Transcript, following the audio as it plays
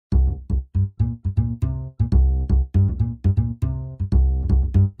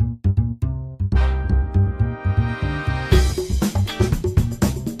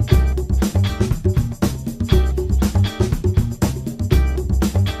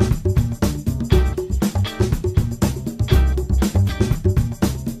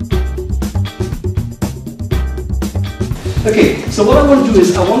Okay, so what I want to do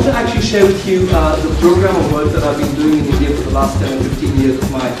is I want to actually share with you the program of work that I've been doing in India for the last 10 or 15 years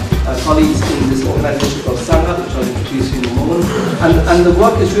with my colleagues in this organization called Sangha, which I'll introduce you in a moment. And the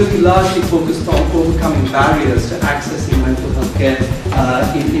work is really largely focused on overcoming barriers to accessing mental health care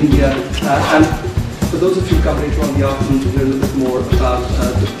in India. And for those of you coming later on the afternoon to hear a little bit more about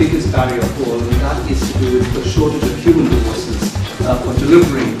the biggest barrier of all, and that is to do with the shortage of human resources for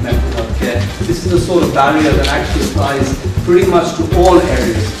delivering mental health care. This is the sort of barrier that actually applies pretty much to all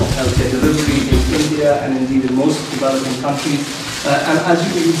areas of healthcare delivery in India and indeed in most developing countries. And as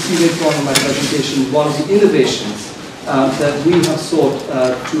you will see later on in my presentation, one of the innovations that we have sought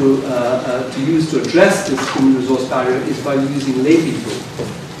to use to address this human resource barrier is by using lay people,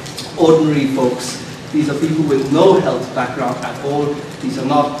 ordinary folks. These are people with no health background at all. These are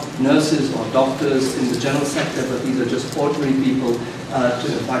not nurses or doctors in the general sector, but these are just ordinary people to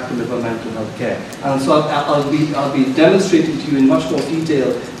in fact deliver mental health care. And so I'll be demonstrating to you in much more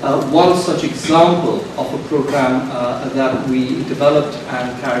detail one such example of a program that we developed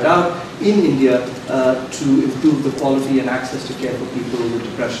and carried out in India to improve the quality and access to care for people with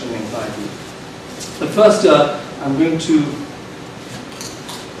depression and anxiety. But first, I'm going to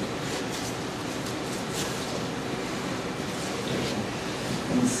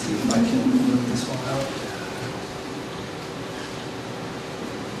see if I can move this one out.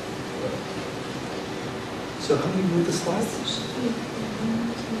 So how do you move the slides?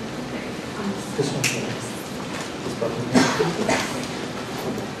 This one here. This button.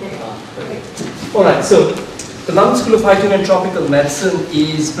 All right, so the London School of Hygiene and Tropical Medicine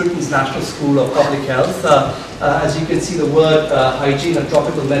is Britain's National School of Public Health. As you can see, the word hygiene and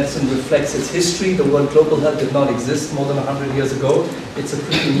tropical medicine reflects its history. The word global health did not exist more than 100 years ago. It's a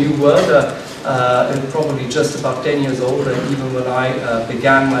pretty new word, and probably just about 10 years old. And even when I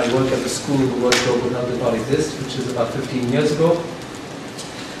began my work at the school, the word global health did not exist, which is about 15 years ago.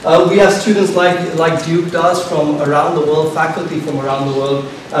 We have students like Duke does from around the world, faculty from around the world,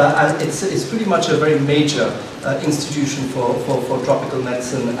 and it's pretty much a very major institution for tropical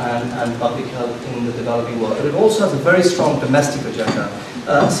medicine and public health in the developing world. And it also has a very strong domestic agenda.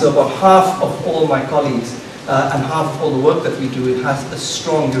 So about half of all my colleagues and half of all the work that we do, it has a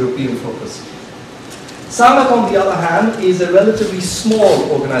strong European focus. SAMAC, on the other hand, is a relatively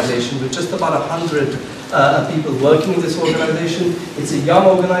small organization with just about 100 people working in this organization. It's a young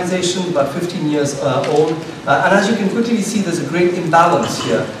organization, about 15 years old. And as you can quickly see, there's a great imbalance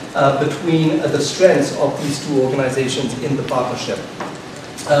here between the strengths of these two organizations in the partnership.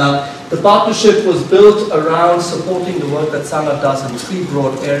 The partnership was built around supporting the work that SAMAC does in three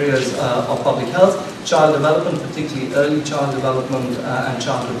broad areas of public health: child development, particularly early child development and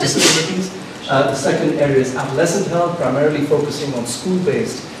childhood disabilities. The second area is adolescent health, primarily focusing on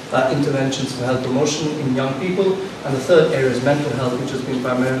school-based interventions for health promotion in young people. And the third area is mental health, which has been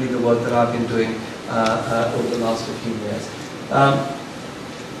primarily the work that I've been doing over the last 15 years.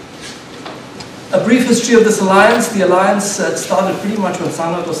 A brief history of this alliance. The alliance started pretty much when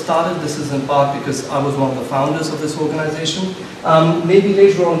SAMAC was started. This is in part because I was one of the founders of this organization. Maybe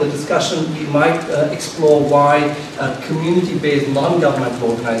later on in the discussion we might explore why community-based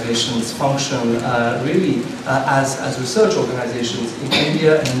non-governmental organizations function really as research organizations in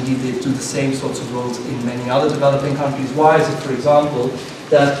India, and indeed they do the same sorts of roles in many other developing countries. Why is it, for example,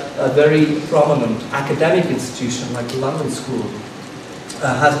 that a very prominent academic institution like the London School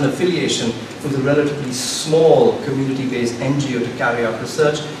has an affiliation with a relatively small community-based NGO to carry out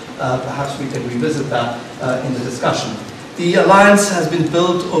research? Perhaps we can revisit that in the discussion. The alliance has been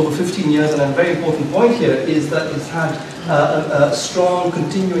built over 15 years, and a very important point here is that it's had a strong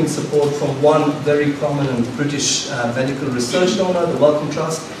continuing support from one very prominent British medical research donor, the Wellcome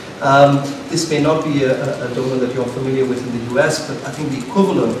Trust. This may not be a donor that you're familiar with in the US, but I think the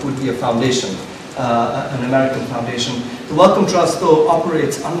equivalent would be a foundation. An American foundation. The Wellcome Trust, though,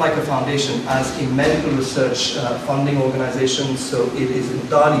 operates, unlike a foundation, as a medical research funding organization, so it is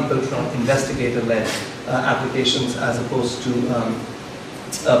entirely built on investigator-led applications as opposed to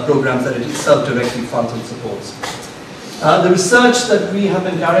programs that it itself directly funds and supports. The research that we have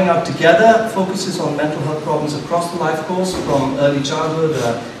been carrying out together focuses on mental health problems across the life course, from early childhood,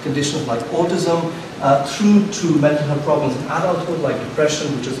 conditions like autism, through to mental health problems in adulthood, like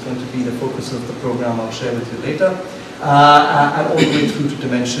depression, which is going to be the focus of the program I'll share with you later, and all the way through to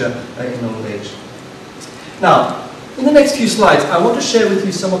dementia in old age. Now, in the next few slides, I want to share with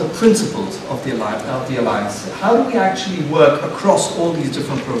you some of the principles of the Alliance. How do we actually work across all these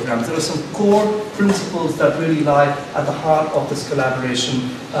different programs? There are some core principles that really lie at the heart of this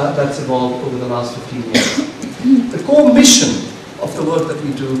collaboration that's evolved over the last 15 years. The core mission of the work that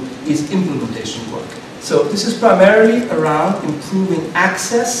we do is implementation work. So this is primarily around improving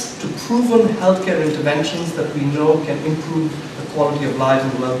access to proven healthcare interventions that we know can improve the quality of life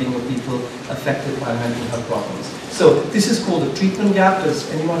and well-being of people affected by mental health problems. So this is called a treatment gap. Does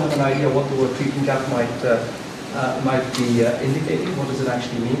anyone have an idea what the word treatment gap might be indicating? What does it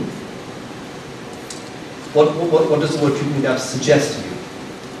actually mean? What does the word treatment gap suggest to you?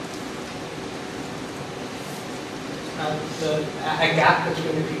 A gap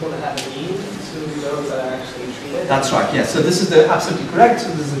between the people that have a need to those that are actually treated. That's right, yes. So this is absolutely correct. So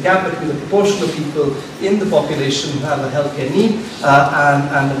there's a gap between the proportion of people in the population who have a healthcare need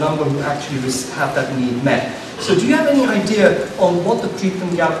and the number who actually have that need met. So do you have any idea on what the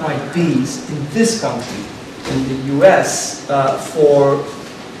treatment gap might be in this country, in the US, for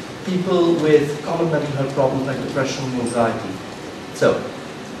people with common mental health problems like depression and anxiety? So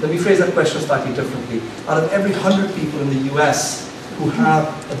let me phrase that question slightly differently. Out of every 100 people in the US who have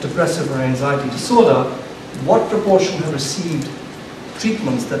a depressive or anxiety disorder, what proportion have received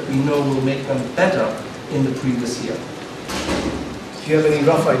treatments that we know will make them better in the previous year? Do you have any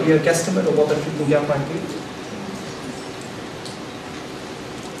rough idea, guesstimate of what that treatment gap might be?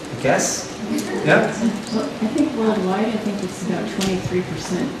 A guess? Yeah? Well, I think worldwide, I think it's about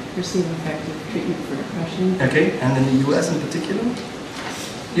 23% receive effective treatment for depression. Okay, and in the US in particular?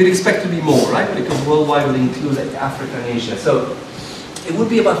 You'd expect to be more, right? Because worldwide will include Africa and Asia. So it would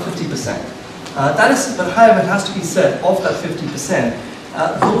be about 50%. But however, it has to be said, of that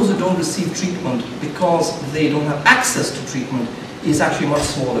 50%, those who don't receive treatment because they don't have access to treatment is actually a much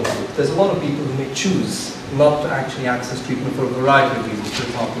smaller group. There's a lot of people who may choose not to actually access treatment for a variety of reasons. For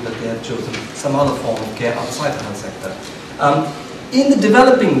example, that they have chosen some other form of care outside the health sector. In the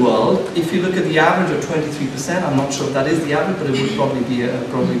developing world, if you look at the average of 23%, I'm not sure if that is the average, but it would probably be a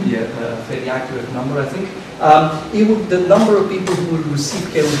fairly accurate number, I think. The number of people who will receive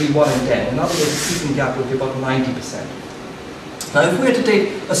care would be 1 in 10. In other words, the treatment gap would be about 90%. Now, if we were to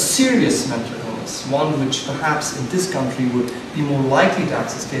take a serious mental illness, one which perhaps in this country would be more likely to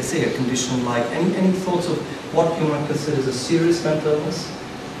access care, say a condition like, any thoughts of what you might consider as a serious mental illness?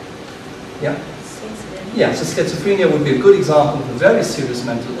 Yeah? Yeah, so schizophrenia would be a good example of a very serious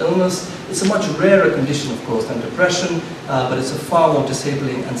mental illness. It's a much rarer condition, of course, than depression, but it's a far more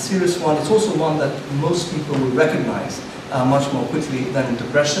disabling and serious one. It's also one that most people will recognize much more quickly than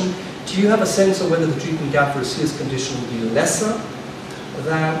depression. Do you have a sense of whether the treatment gap for a serious condition will be lesser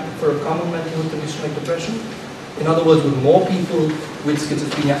than for a common mental health condition like depression? In other words, would more people with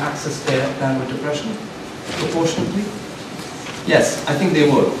schizophrenia access care than with depression, proportionately? Yes, I think they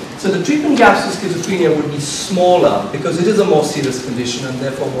would. So the treatment gaps for schizophrenia would be smaller because it is a more serious condition and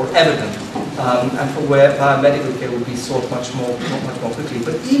therefore more evident, and for where biomedical care would be sought much more quickly.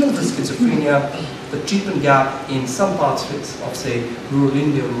 But even for schizophrenia, the treatment gap in some parts of, say, rural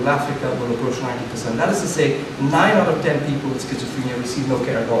India, rural Africa will approach 90%. That is to say, 9 out of 10 people with schizophrenia receive no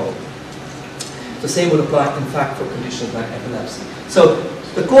care at all. The same would apply, in fact, for conditions like epilepsy. So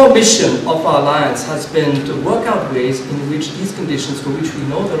the core mission of our alliance has been to work out ways in which these conditions, for which we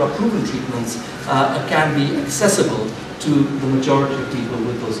know there are proven treatments, can be accessible to the majority of people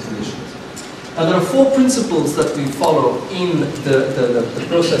with those conditions. Now, there are 4 principles that we follow in the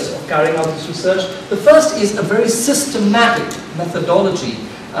process of carrying out this research. The first is a very systematic methodology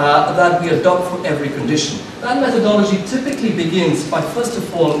that we adopt for every condition. That methodology typically begins by, first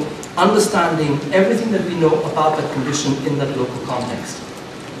of all, understanding everything that we know about that condition in that local context.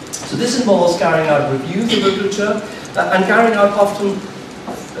 So this involves carrying out reviews of literature and carrying out often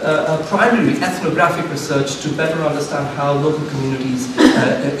primary ethnographic research to better understand how local communities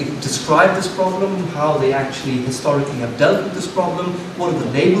describe this problem, how they actually historically have dealt with this problem, what are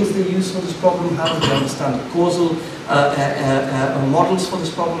the labels they use for this problem, how do they understand the causal models for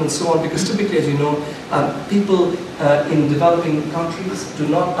this problem, and so on. Because typically, as you know, people in developing countries do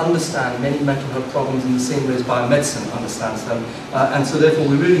not understand many mental health problems in the same way as biomedicine understands them. And so therefore,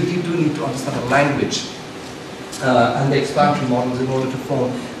 we really do need to understand the language and the explanatory models in order to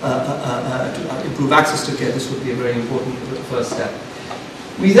form, to improve access to care. This would be a very important first step.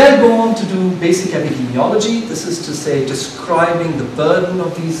 We then go on to do basic epidemiology. This is to say describing the burden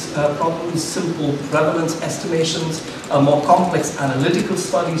of these problems, simple prevalence estimations, more complex analytical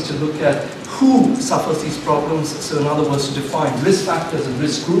studies to look at who suffers these problems. So in other words, to define risk factors and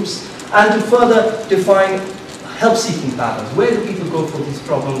risk groups, and to further define help-seeking patterns. Where do people go for these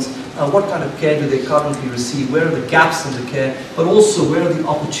problems? What kind of care do they currently receive? Where are the gaps in the care? But also, where are the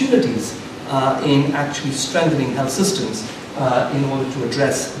opportunities in actually strengthening health systems in order to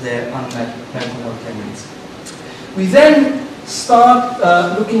address their unmet mental health care needs? We then start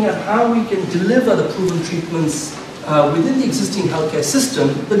looking at how we can deliver the proven treatments within the existing healthcare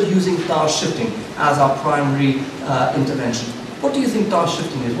system, but using task shifting as our primary intervention. What do you think task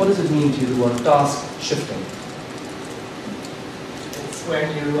shifting is? What does it mean to you, the word task shifting? It's where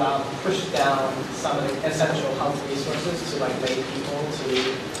you push down some of the essential health resources to like lay people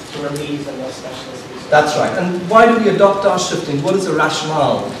to relieve the more specialist resources. That's right. And why do we adopt task shifting? What is the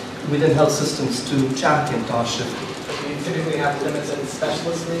rationale within health systems to champion task shifting? You typically have limited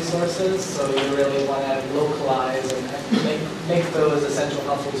specialist resources, so you really want to localize and make those essential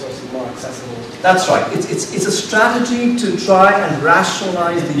health resources more accessible. That's right. It's a strategy to try and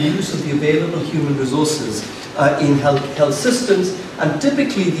rationalize the use of the available human resources in health systems. And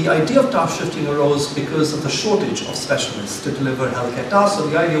typically the idea of task shifting arose because of the shortage of specialists to deliver healthcare tasks. So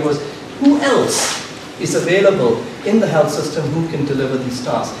the idea was, who else is available in the health system who can deliver these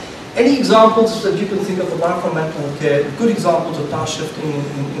tasks? Any examples that you can think of apart from mental health care, good examples of task shifting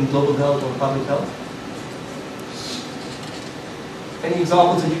in global health or public health? Any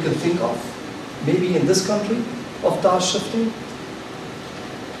examples that you can think of, maybe in this country, of task shifting?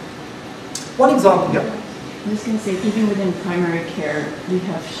 One example, yeah. I was going to say, even within primary care, we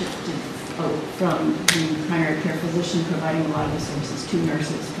have shifted from the primary care physician providing a lot of the services to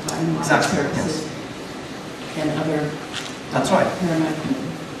nurses providing a lot of services, yes. And other That's right. paramedical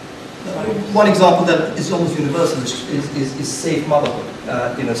providers. One example that is almost universal is safe motherhood.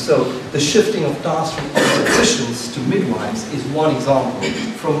 So the shifting of tasks from physicians to midwives is one example.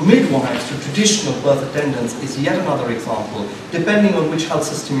 From midwives to traditional birth attendants is yet another example. Depending on which health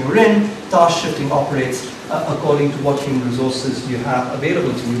system you're in, task shifting operates according to what human resources you have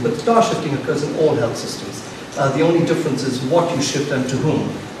available to you. But task shifting occurs in all health systems. The only difference is what you shift and to whom,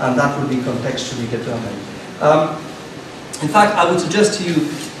 and that will be contextually determined. In fact, I would suggest to you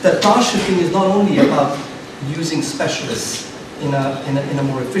that task shifting is not only about using specialists in a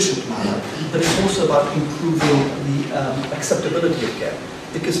more efficient manner, but it's also about improving the acceptability of care.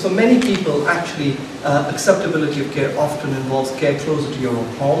 Because for many people, actually, acceptability of care often involves care closer to your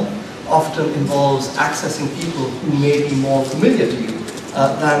own home, often involves accessing people who may be more familiar to you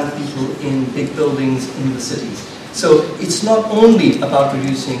than people in big buildings in the cities. So it's not only about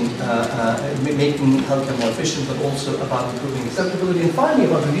reducing, making healthcare more efficient, but also about improving acceptability and finally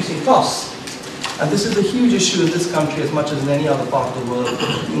about reducing costs. And this is a huge issue in this country as much as in any other part of the world.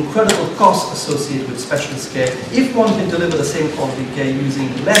 The incredible costs associated with specialist care. If one can deliver the same quality care using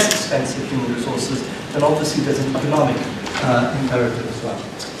less expensive human resources, then obviously there's an economic imperative as well.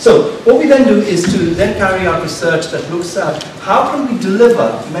 So what we then do is to then carry out research that looks at how can we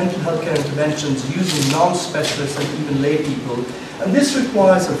deliver mental health care interventions using non-specialists and even lay people. And this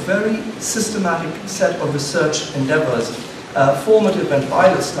requires a very systematic set of research endeavors, formative and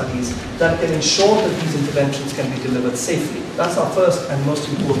pilot studies that can ensure that these interventions can be delivered safely. That's our first and most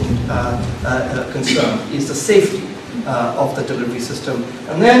important concern, is the safety of the delivery system.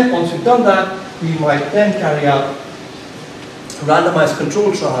 And then once we've done that, we might then carry out randomized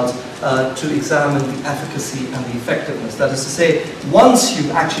control trials to examine the efficacy and the effectiveness. That is to say, once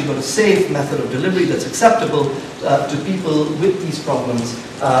you've actually got a safe method of delivery that's acceptable to people with these problems,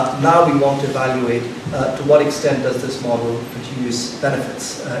 now we want to evaluate to what extent does this model produce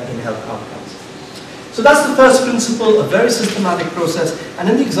benefits in health outcomes. So that's the first principle, a very systematic process. And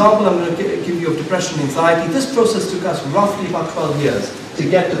in the example I'm going to give you of depression and anxiety, this process took us roughly about 12 years to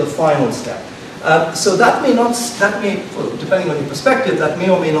get to the final step. So that may, well, depending on your perspective, that may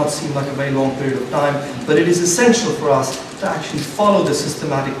or may not seem like a very long period of time, but it is essential for us to actually follow the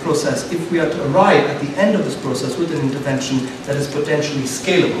systematic process if we are to arrive at the end of this process with an intervention that is potentially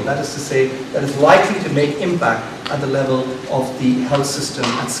scalable. That is to say, that is likely to make impact at the level of the health system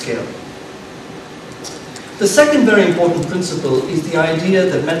at scale. The second very important principle is the idea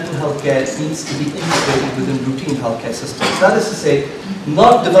that mental health care needs to be integrated within routine healthcare systems. That is to say,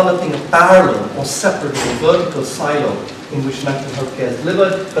 not developing a parallel or separate or vertical silo in which mental health care is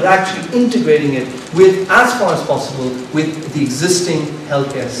delivered, but actually integrating it with, as far as possible, with the existing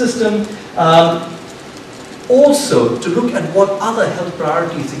healthcare system. Also, to look at what other health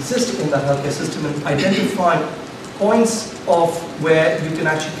priorities exist in that healthcare system and identify points of where you can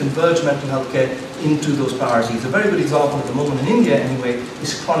actually converge mental health care into those priorities. A very good example at the moment in India, anyway,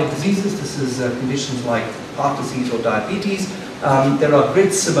 is chronic diseases. This is conditions like heart disease or diabetes. There are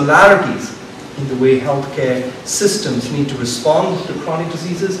great similarities in the way healthcare systems need to respond to chronic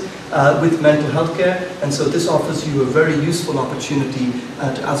diseases with mental health care, and so this offers you a very useful opportunity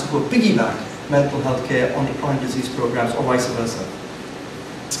to, as it were, piggyback mental health care onto chronic disease programs or vice versa.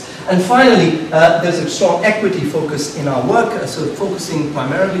 And finally, there's a strong equity focus in our work, so focusing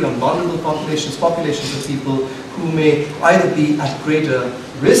primarily on vulnerable populations of people who may either be at greater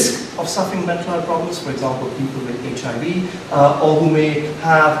risk of suffering mental health problems, for example, people with HIV, or who may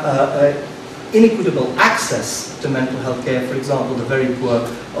have inequitable access to mental health care, for example, the very poor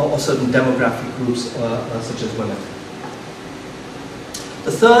or certain demographic groups such as women.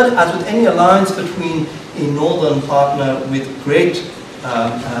 The third, as with any alliance between a northern partner with great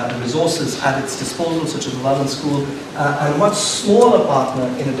resources at its disposal, such as the London School, and a much smaller partner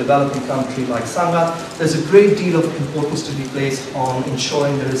in a developing country like Sangha, there's a great deal of importance to be placed on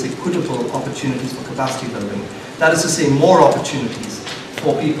ensuring there is equitable opportunities for capacity building. That is to say, more opportunities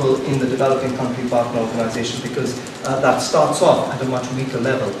for people in the developing country partner organization, because that starts off at a much weaker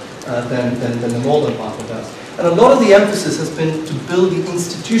level than the northern partner does. And a lot of the emphasis has been to build the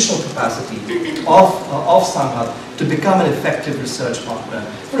institutional capacity of Sangha to become an effective research partner.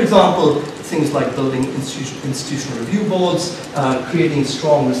 For example, things like building institutional review boards, creating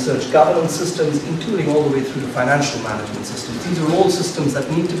strong research governance systems, including all the way through to financial management systems. These are all systems that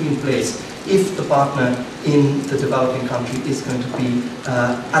need to be in place if the partner in the developing country is going to be,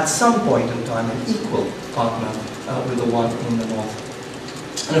 at some point in time, an equal partner with the one in the north.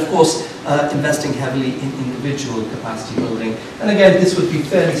 And of course, investing heavily in individual capacity building. And again, this would be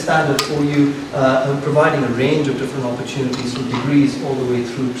fairly standard for you, providing a range of different opportunities from degrees all the way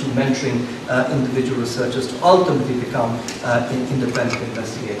through to mentoring individual researchers to ultimately become independent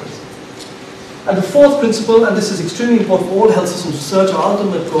investigators. And the fourth principle, and this is extremely important for all health systems research, our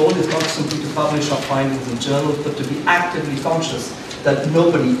ultimate goal is not simply to publish our findings in journals, but to be actively conscious that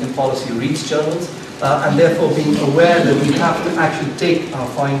nobody in policy reads journals, and therefore being aware that we have to actually take our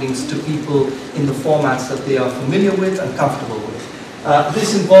findings to people in the formats that they are familiar with and comfortable with.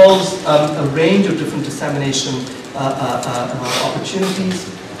 This involves a range of different dissemination opportunities,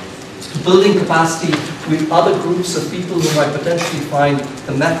 building capacity with other groups of people who might potentially find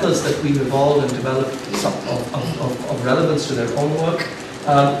the methods that we've evolved and developed of relevance to their own work.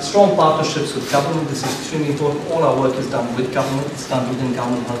 Strong partnerships with government, this is extremely important. All our work is done with government, it's done within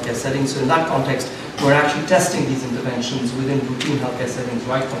government healthcare settings. So in that context, we're actually testing these interventions within routine healthcare settings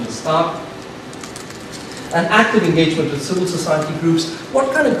right from the start. And active engagement with civil society groups.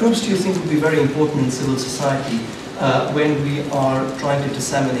 What kind of groups do you think would be very important in civil society when we are trying to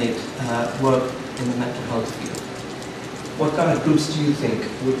disseminate work in the mental health field? What kind of groups do you think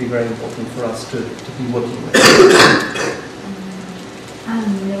would be very important for us to be working with?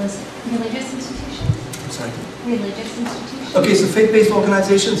 Religious institutions? I'm sorry? Religious institutions? Okay, so faith-based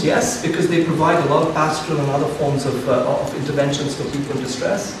organizations, yes, because they provide a lot of pastoral and other forms of interventions for people in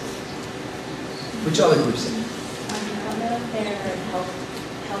distress. Which other groups? I don't know if they're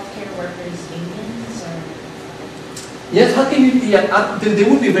healthcare workers unions or... Yes, they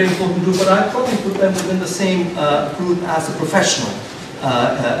would be a very important group, but I'd probably put them within the same group as a professional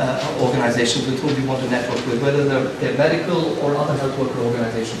organizations with whom we want to network with, whether they're medical or other health worker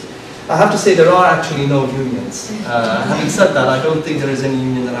organizations. I have to say there are actually no unions. Having said that, I don't think there is any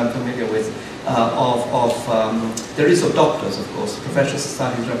union that I'm familiar with there is of doctors, of course, professional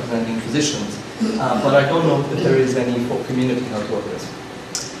societies representing physicians, but I don't know if there is any for community health workers.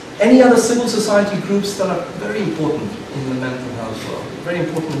 Any other civil society groups that are very important in the mental health world, very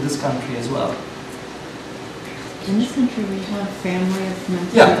important in this country as well? In this country, we have family of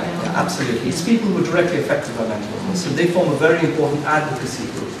mental Yeah, illness. yeah, absolutely. It's people who are directly affected by mental illness, so they form a very important advocacy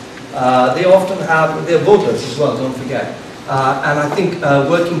group. They often have, they're voters as well, don't forget. And I think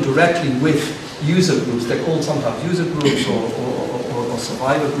working directly with user groups, they're called sometimes user groups or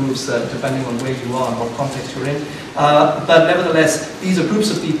survivor groups, depending on where you are and what context you're in. But nevertheless, these are groups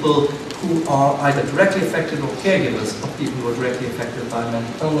of people who are either directly affected or caregivers of people who are directly affected by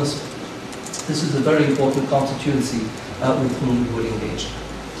mental illness. This is a very important constituency with whom we would engage.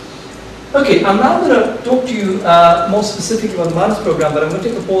 Okay, I'm now going to talk to you more specifically about the Manus program, but I'm going to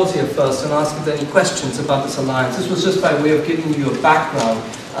take a pause here first and ask if there are any questions about this alliance. This was just by way of giving you a background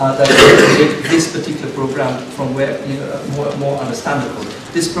that will make this particular program from where more understandable.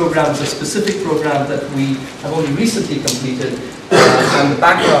 This program is a specific program that we have only recently completed, and the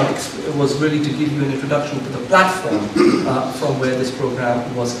background was really to give you an introduction to the platform from where this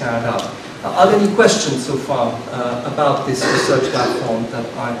program was carried out. Are there any questions so far about this research platform that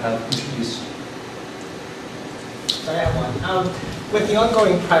I have introduced? Sorry, I have one. With the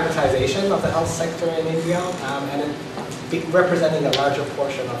ongoing privatization of the health sector in India and it representing a larger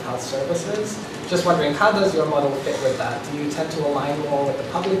portion of health services, just wondering, how does your model fit with that? Do you tend to align more with the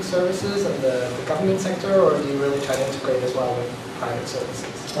public services and the government sector, or do you really try to integrate as well with private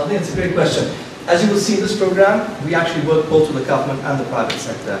services? I think it's a great question. As you will see in this program, we actually work both with the government and the private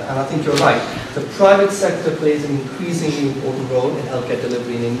sector. And I think you're right. The private sector plays an increasingly important role in healthcare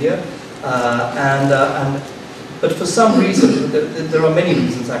delivery in India. And But for some reason, there are many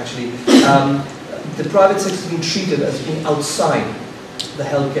reasons actually, the private sector has been treated as being outside the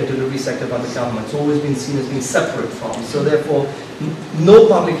healthcare delivery sector by the government. It's always been seen as being separate from. So therefore, no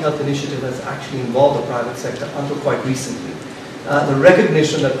public health initiative has actually involved the private sector until quite recently. The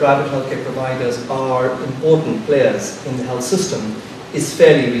recognition that private healthcare providers are important players in the health system is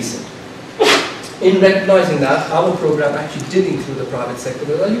fairly recent. In recognizing that, our program actually did include the private sector,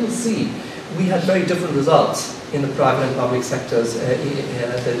 but as you will see, we had very different results in the private and public sectors.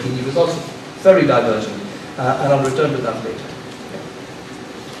 The results were very divergent, and I'll return to that later.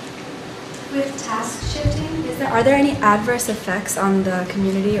 With task shifting, are there any adverse effects on the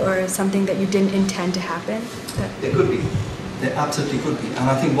community or something that you didn't intend to happen? There could be. There absolutely could be. And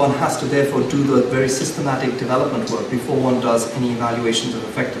I think one has to therefore do the very systematic development work before one does any evaluations of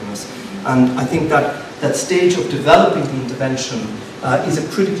effectiveness. And I think that stage of developing the intervention is a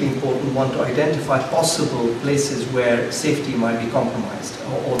critically important one to identify possible places where safety might be compromised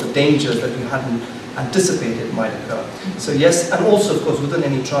or the dangers that you hadn't anticipated might occur. So yes, and also of course within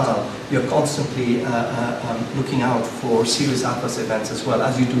any trial, you're constantly looking out for serious adverse events as well,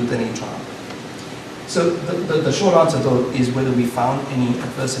 as you do with any trial. So the short answer though is whether we found any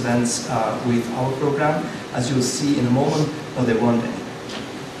adverse events with our program. As you'll see in a moment, no, there weren't any.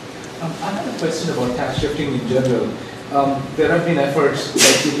 I have a question about task shifting in general. There have been efforts,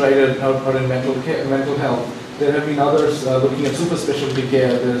 like you tried it out in mental health. There have been others looking at super specialty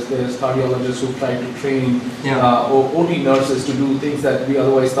care. There's cardiologists who try to train OT nurses to do things that we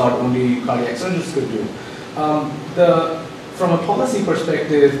otherwise thought only cardiac surgeons could do. From a policy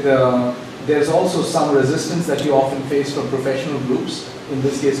perspective, there's also some resistance that you often face from professional groups. In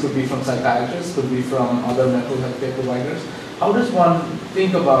this case, could be from psychiatrists, could be from other mental health care providers. How does one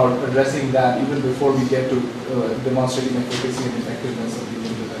think about addressing that even before we get to demonstrating efficacy and effectiveness of these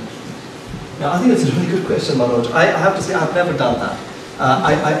interventions? Now, I think that's a really good question, Manoj. I have to say I've never done that.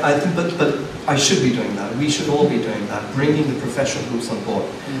 I think, but I should be doing that. We should all be doing that, bringing the professional groups on board.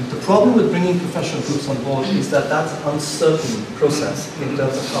 The problem with bringing professional groups on board is that that's an uncertain process in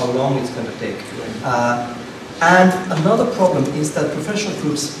terms of how long it's going to take. And another problem is that professional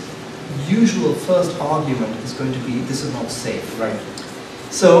groups' usual first argument is going to be, this is not safe. Right.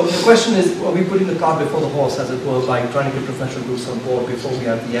 So the question is, are we putting the cart before the horse, as it were, by trying to get professional groups on board before we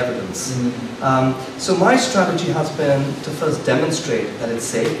have the evidence? So my strategy has been to first demonstrate that it's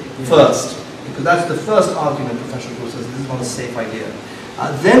safe, first, because that's the first argument professional groups says, this is not a safe idea.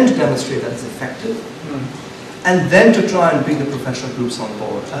 Then to demonstrate that it's effective, and then to try and bring the professional groups on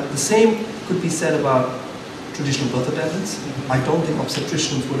board. The same could be said about traditional birth attendants. I don't think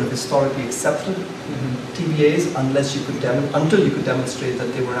obstetricians would have historically accepted TBAs until you could demonstrate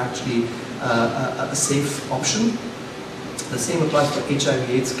that they were actually a safe option. The same applies for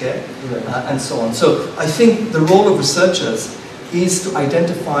HIV/AIDS care, and so on. So I think the role of researchers is to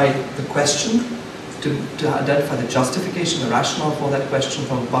identify the question, to identify the justification, the rationale for that question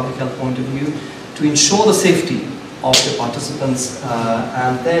from a public health point of view, to ensure the safety of the participants,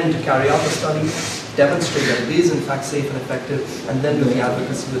 and then to carry out the study, demonstrate that it is in fact safe and effective, and then do the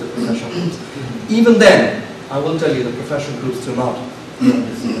advocacy with the professional groups. Even then, I will tell you, the professional groups do not.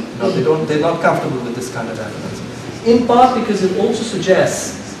 They're not comfortable with this kind of evidence. In part because it also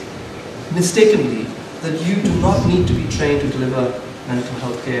suggests, mistakenly, that you do not need to be trained to deliver mental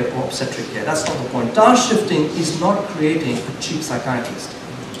health care or obstetric care. That's not the point. Task shifting is not creating a cheap psychiatrist.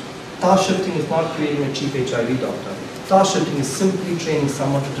 Task shifting is not creating a cheap HIV doctor. Task shifting is simply training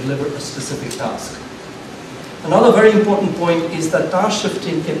someone to deliver a specific task. Another very important point is that task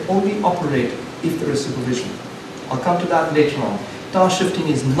shifting can only operate if there is supervision. I'll come to that later on. Task shifting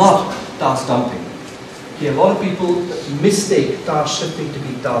is not task dumping. Okay, a lot of people mistake task shifting to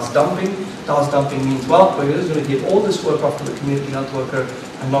be task dumping. Task dumping means, well, we're just going to give all this work off to the community health worker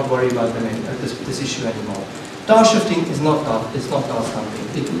and not worry about this issue anymore. Task shifting is not task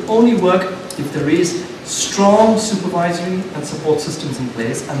dumping. It will only work if there is strong supervisory and support systems in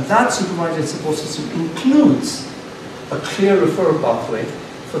place, and that supervisory and support system includes a clear referral pathway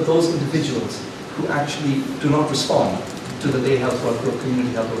for those individuals who actually do not respond to the day health worker or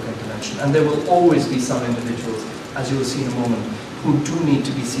community health worker intervention. And there will always be some individuals, as you will see in a moment, who do need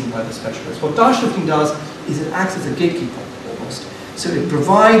to be seen by the specialist. What task shifting does is it acts as a gatekeeper, almost. So it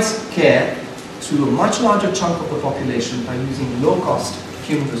provides care to a much larger chunk of the population by using low-cost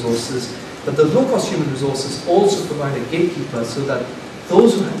human resources, but the low-cost human resources also provide a gatekeeper so that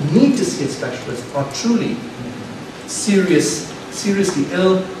those who need to see a specialist are truly seriously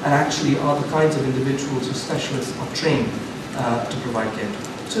ill and actually are the kinds of individuals who specialists are trained to provide care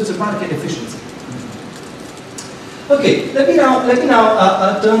to. So it's about care efficiency. Okay, let me now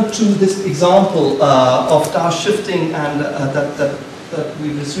turn to this example of task shifting and that we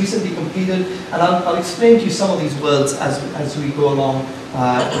just recently completed, and I'll explain to you some of these words as we go along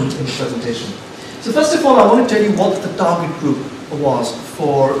in the presentation. So first of all, I want to tell you what the target group was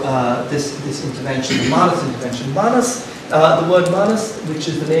for this intervention, the Manas intervention. Manas, the word Manas, which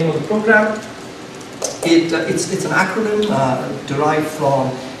is the name of the program, it's an acronym derived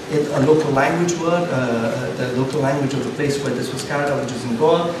from a local language word. The local language of the place where this was carried out, which is in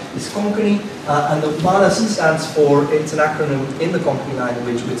Goa, is Konkani, and the Manas stands for, it's an acronym in the Konkani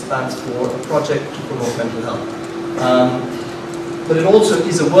language, which stands for a project to promote mental health. But it also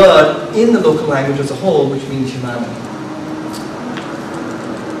is a word in the local language as a whole, which means humanity.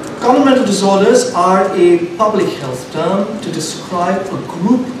 Common mental disorders are a public health term to describe a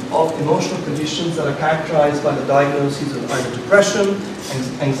group of emotional conditions that are characterized by the diagnoses of either depression,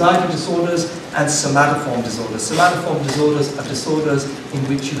 anxiety disorders, and somatoform disorders. Somatoform disorders are disorders in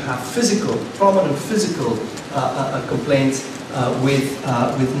which you have prominent physical complaints with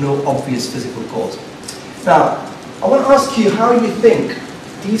no obvious physical cause. Now, I want to ask you how you think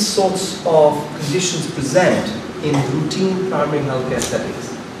these sorts of conditions present in routine primary healthcare settings.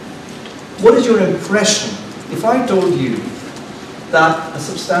 What is your impression if I told you that a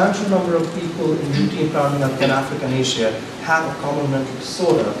substantial number of people in routine primary healthcare in Africa and Asia have a common mental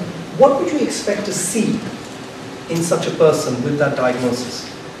disorder? What would you expect to see in such a person with that diagnosis?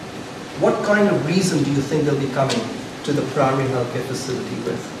 What kind of reason do you think they'll be coming to the primary healthcare facility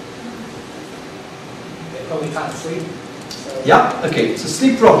with? They probably can't sleep. So. Yeah, okay, so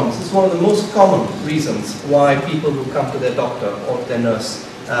sleep problems is one of the most common reasons why people will come to their doctor or their nurse.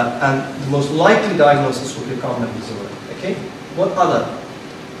 And the most likely diagnosis would be a common mental disorder. Okay? What other?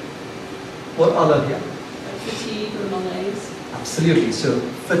 Yeah. Fatigue or malaise. Absolutely. So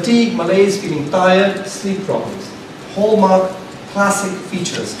fatigue, malaise, feeling tired, sleep problems. Hallmark, classic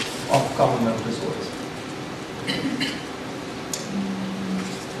features of common mental disorders.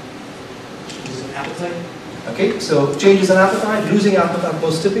 Changes in appetite. Okay, so changes in appetite, losing appetite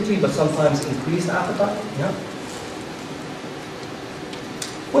most typically, but sometimes increased appetite. Yeah.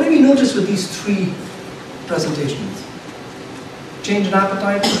 What have you noticed with these three presentations? Change in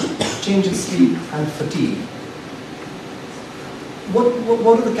appetite, change in sleep, and fatigue. What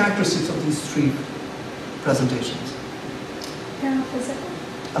are the characteristics of these three presentations? They're all physical.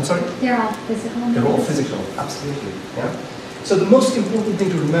 I'm sorry? They're all physical. They're all physical, absolutely. Yeah. So the most important thing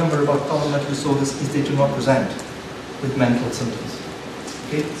to remember about common mental disorders is they do not present with mental symptoms.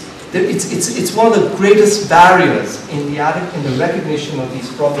 Okay? It's one of the greatest barriers in the recognition of these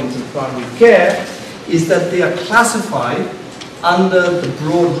problems in primary care is that they are classified under the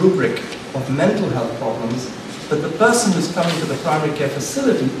broad rubric of mental health problems, but the person who's coming to the primary care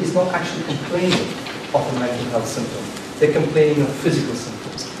facility is not actually complaining of a mental health symptom. They're complaining of physical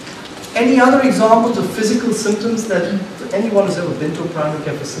symptoms. Any other examples of physical symptoms that anyone who's ever been to a primary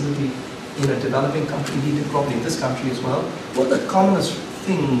care facility in a developing country, even probably in this country as well, what are the commonest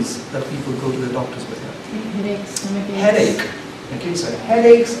things that people go to their doctors with? Headaches, stomach aches. Headache. Okay, so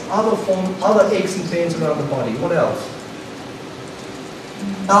headaches, other aches and pains around the body. What else?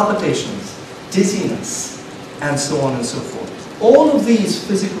 Palpitations, dizziness, and so on and so forth. All of these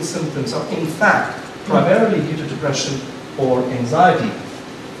physical symptoms are in fact primarily due to depression or anxiety.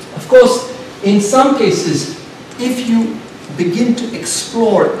 Of course, in some cases, if you begin to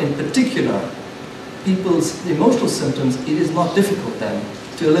explore in particular people's emotional symptoms, it is not difficult then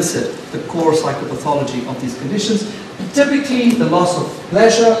to elicit the core psychopathology of these conditions. Typically, the loss of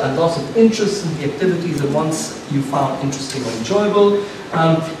pleasure and loss of interest in the activities that once you found interesting or enjoyable.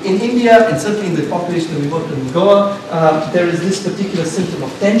 In India, and certainly in the population that we worked in Goa, there is this particular symptom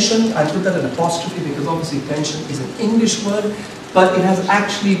of tension. I put that in apostrophe because obviously tension is an English word, but it has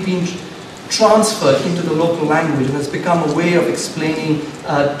actually been transferred into the local language and has become a way of explaining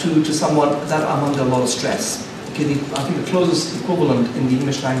to someone that I'm under a lot of stress. Okay, I think the closest equivalent in the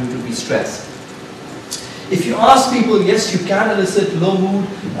English language would be stress. If you ask people, yes, you can elicit low mood,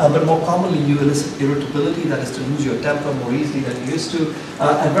 but more commonly you elicit irritability, that is to lose your temper more easily than you used to.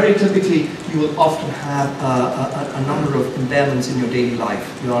 And very typically, you will often have a number of impairments in your daily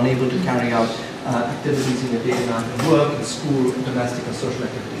life. You're unable to carry out activities in your daily life, in work, in school, domestic and social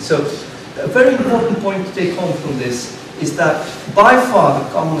activities. So a very important point to take home from this is that by far the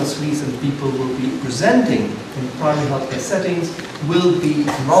commonest reason people will be presenting in primary healthcare settings will be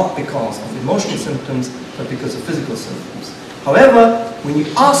not because of emotional symptoms, but because of physical symptoms. However, when you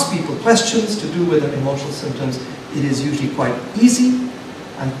ask people questions to do with their emotional symptoms, it is usually quite easy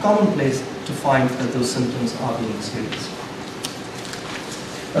and commonplace to find that those symptoms are being experienced.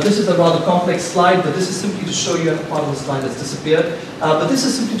 Now this is a rather complex slide, but this is simply to show you, and part of the slide has disappeared, but this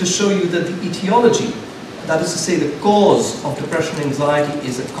is simply to show you that the etiology, that is to say the cause of depression and anxiety,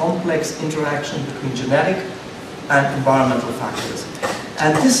 is a complex interaction between genetic and environmental factors.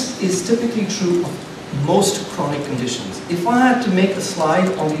 And this is typically true of most chronic conditions. If I had to make a slide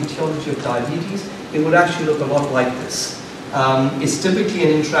on the etiology of diabetes, it would actually look a lot like this. It's typically an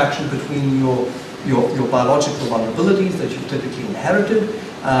interaction between your biological vulnerabilities that you've typically inherited,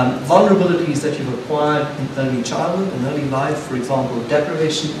 vulnerabilities that you've acquired in early childhood, in early life, for example,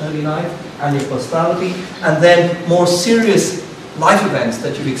 deprivation in early life, and your personality, and then more serious life events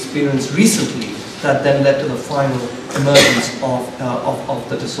that you've experienced recently that then led to the final emergence of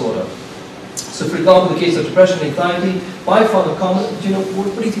the disorder. So for example, in the case of depression and anxiety, by far the common,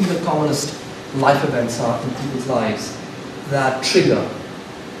 what do you think the commonest life events are in people's lives that trigger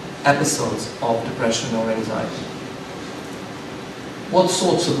episodes of depression or anxiety? What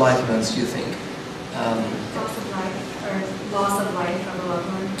sorts of life events do you think? Loss of life, or loss of life from a loved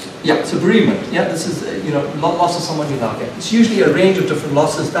one. Yeah, so bereavement. Yeah, this is, loss of someone you love. Yeah. It's usually a range of different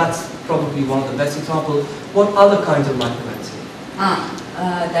losses. That's probably one of the best examples. What other kinds of life events?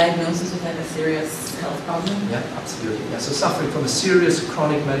 Diagnosis of a serious health problem. Yeah, absolutely. Yeah, so suffering from a serious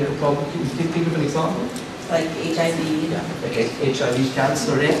chronic medical problem. Can you think of an example? Like HIV. Yeah, okay. HIV,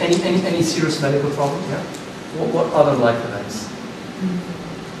 cancer, any serious medical problem. Yeah. What other life events?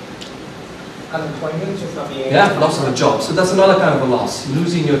 Unemployment, just not being able Yeah, to loss of a job. So that's another kind of a loss.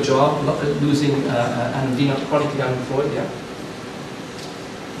 Losing your job, losing and being chronically unemployed. Yeah.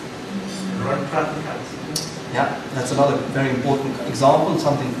 Yeah, that's another very important example.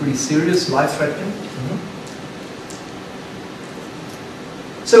 Something pretty serious, life-threatening.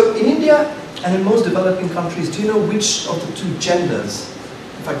 So in India and in most developing countries, do you know which of the two genders,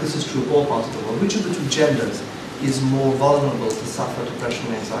 in fact this is true of all parts of the world, which of the two genders is more vulnerable to suffer depression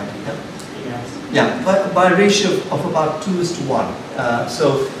and anxiety? Yeah, yeah, by a ratio of about 2:1.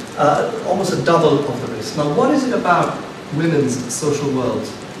 So almost a double of the risk. Now what is it about women's social world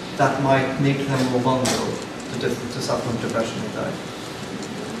that might make them more vulnerable to suffer from depression and anxiety?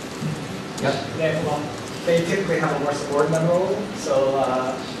 Yeah? They typically have a more subordinate role,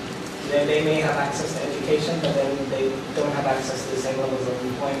 so they may have access to education, but then they don't have access to the same levels of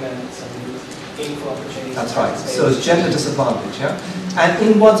employment and gainful opportunities. That's right. So it's gender disadvantage, yeah? And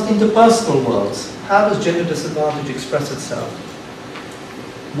in one's interpersonal worlds, how does gender disadvantage express itself?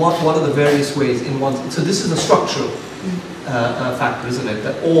 What are the various ways in one's... So this is a structural factor, isn't it?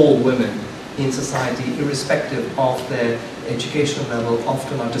 That all women in society, irrespective of their educational level,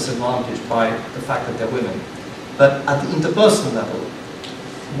 often are disadvantaged by the fact that they're women. But at the interpersonal level,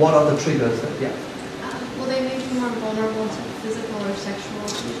 what are the triggers that, yeah? Will they make you more vulnerable to physical or sexual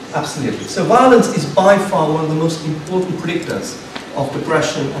abuse? Absolutely. So violence is by far one of the most important predictors of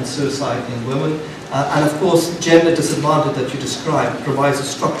depression and suicide in women. And of course, gender disadvantage that you described provides a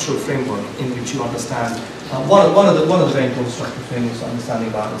structural framework in which you understand one of the very important structural frameworks for understanding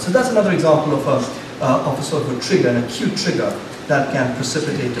violence. So that's another example of a sort of a trigger, an acute trigger that can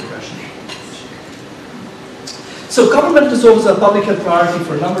precipitate depression. So common mental disorders are a public health priority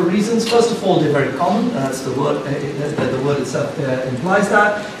for a number of reasons. First of all, they're very common. That's the word itself implies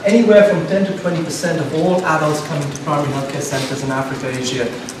that. Anywhere from 10 to 20% of all adults coming to primary healthcare centers in Africa,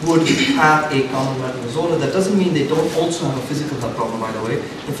 Asia, would have a common mental disorder. That doesn't mean they don't also have a physical health problem, by the way.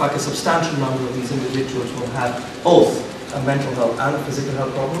 In fact, a substantial number of these individuals will have both a mental health and a physical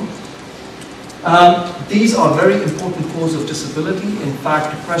health problem. These are very important causes of disability. In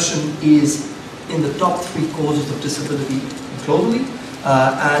fact, depression is in the top 3 causes of disability globally,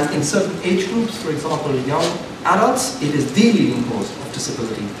 and in certain age groups, for example, young adults, it is the leading cause of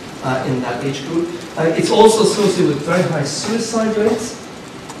disability in that age group. It's also associated with very high suicide rates,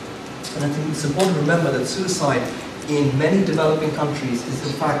 and I think it's important to remember that suicide in many developing countries is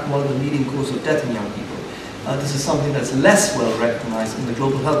in fact one of the leading causes of death in young people. This is something that's less well recognized in the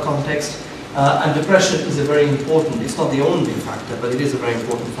global health context. And depression is a very important, it's not the only factor, but it is a very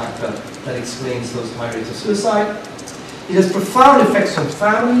important factor that explains those high rates of suicide. It has profound effects on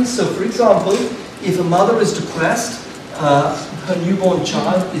families. So for example, if a mother is depressed, her newborn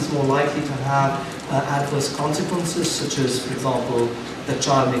child is more likely to have adverse consequences, such as, for example, the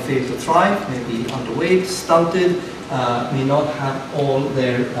child may fail to thrive, may be underweight, stunted, may not have all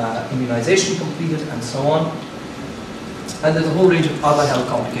their immunization completed, and so on. And there's a whole range of other health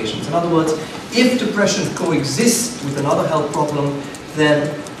complications. In other words, if depression coexists with another health problem, then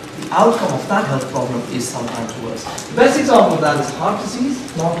the outcome of that health problem is sometimes worse. The best example of that is heart disease,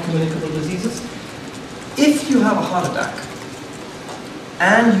 non-communicable diseases. If you have a heart attack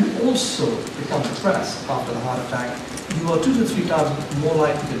and you also become depressed after the heart attack, you are 2 to 3 times more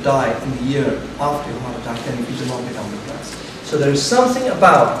likely to die in the year after your heart attack than if you did not become depressed. So there is something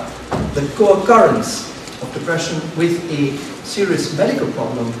about the co-occurrence of depression with a serious medical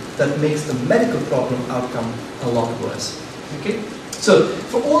problem that makes the medical problem outcome a lot worse. Okay? So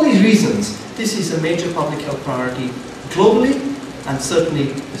for all these reasons, this is a major public health priority globally, and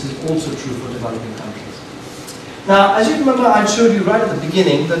certainly this is also true for developing countries. Now, as you remember, I showed you right at the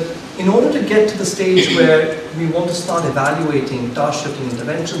beginning that in order to get to the stage where we want to start evaluating task-shifting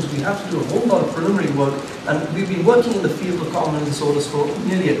interventions, we have to do a whole lot of preliminary work, and we've been working in the field of common disorders for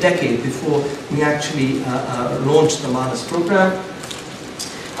nearly a decade before we actually launched the MANUS program.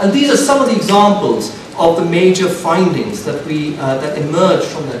 And these are some of the examples of the major findings that that emerged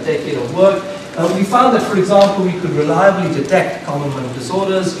from that decade of work. We found that, for example, we could reliably detect common mental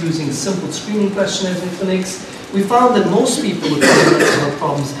disorders using simple screening questionnaires in clinics. We found that most people with common mental health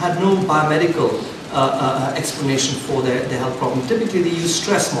problems had no biomedical explanation for their health problem. Typically, they use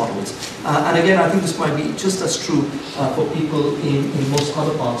stress models. And again, I think this might be just as true for people in most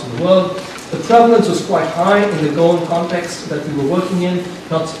other parts of the world. The prevalence was quite high in the Goan context that we were working in.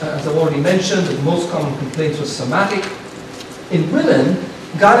 Not, as I've already mentioned, the most common complaints were somatic. In women,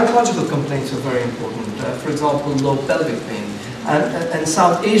 gynecological complaints were very important. For example, low pelvic pain. And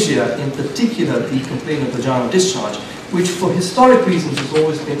South Asia, in particular, the complaint of vaginal discharge, which for historic reasons has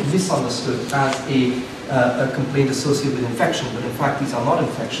always been misunderstood as a complaint associated with infection, but in fact these are not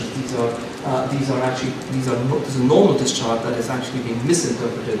infectious. These is a normal discharge that is actually being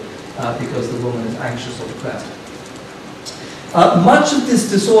misinterpreted because the woman is anxious or depressed. Much of this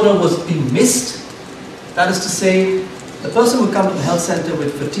disorder was being missed. That is to say, the person would come to the health center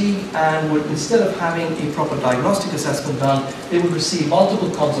with fatigue and would, instead of having a proper diagnostic assessment done, they would receive multiple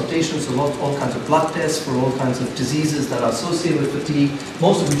consultations, so all kinds of blood tests for all kinds of diseases that are associated with fatigue,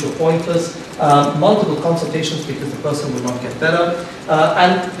 most of which are pointless, multiple consultations because the person would not get better,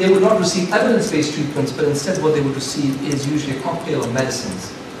 and they would not receive evidence-based treatments, but instead what they would receive is usually a cocktail of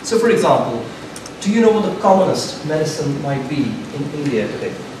medicines. So for example, do you know what the commonest medicine might be in India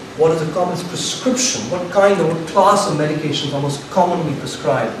today? What is the commonest prescription? What kind or what class of medications are most commonly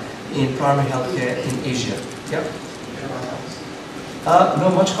prescribed in primary health care in Asia? Yeah? No,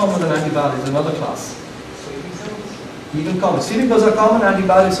 much commoner than antibiotics, another class. Even common. Sleeping pills are common,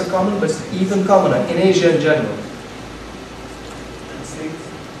 antibiotics are common, but even commoner in Asia in general.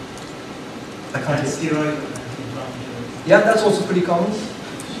 I can't hear. Yeah, that's also pretty common.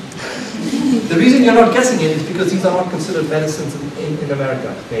 The reason you're not guessing it is because these are not considered medicines in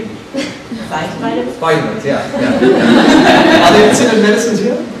America, maybe. Vitamins? Vitamins, yeah. Are they considered medicines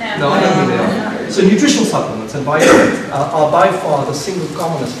here? No, I don't think they are. So nutritional supplements and vitamins are by far the single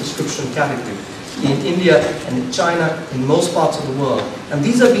commonest prescription category in India and in China, in most parts of the world. And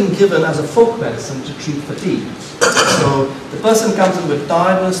these are being given as a folk medicine to treat fatigue. So the person comes in with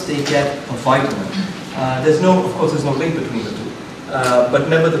tiredness, they get a vitamin. Of course, there's no link between the two. But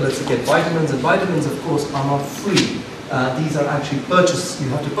nevertheless, you get vitamins, and vitamins, of course, are not free. These are actually purchased, you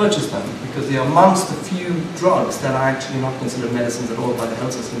have to purchase them, because they are amongst the few drugs that are actually not considered medicines at all by the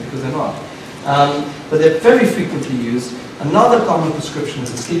health system, because they're not. But they're very frequently used. Another common prescription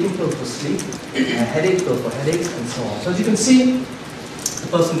is a sleeping pill for sleep, a headache pill for headaches, and so on. So as you can see,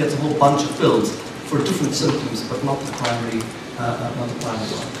 the person gets a whole bunch of pills for different symptoms, but not the primary one.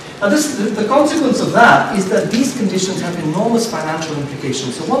 Now the consequence of that is that these conditions have enormous financial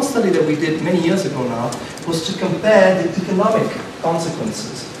implications. So one study that we did many years ago now was to compare the economic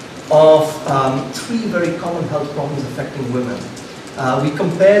consequences of 3 very common health problems affecting women. We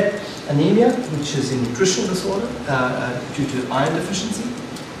compared anemia, which is a nutritional disorder due to iron deficiency,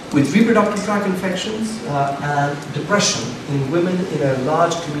 with reproductive tract infections and depression in women in a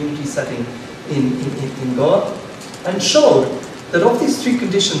large community setting in Goa, and showed that of these 3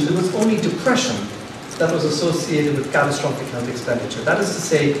 conditions, it was only depression that was associated with catastrophic health expenditure. That is to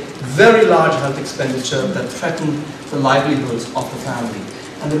say, very large health expenditure that threatened the livelihoods of the family.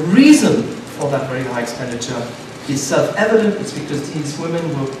 And the reason for that very high expenditure is self-evident. It's because these women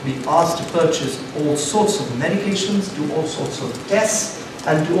will be asked to purchase all sorts of medications, do all sorts of tests,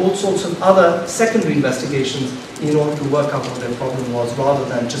 and do all sorts of other secondary investigations in order to work out what their problem was, rather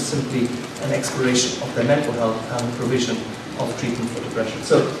than just simply an exploration of their mental health and provision of treatment for depression.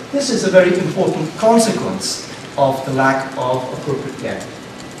 So this is a very important consequence of the lack of appropriate care.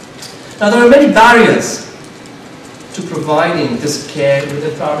 Now there are many barriers to providing this care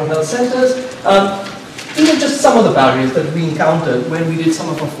within primary health centers. These are just some of the barriers that we encountered when we did some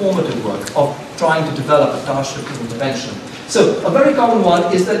of our formative work of trying to develop a task-shifting intervention. So a very common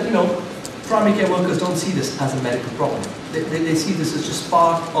one is that, primary care workers don't see this as a medical problem. They see this as just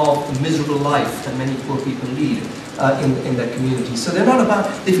part of the miserable life that many poor people lead in their community. So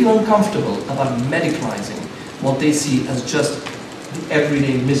they feel uncomfortable about medicalizing what they see as just the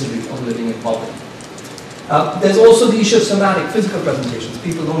everyday misery of living in poverty. There's also the issue of somatic, physical presentations.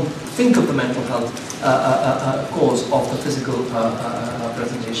 People don't think of the mental health cause of the physical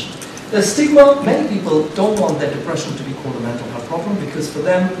presentation. The stigma, many people don't want their depression to be called a mental health problem because for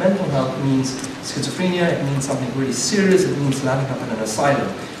them, mental health means schizophrenia, it means something really serious, it means landing up in an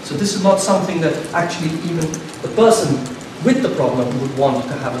asylum. So this is not something that actually even the person with the problem would want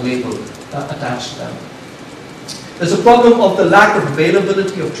to have a label attached to them. There's a problem of the lack of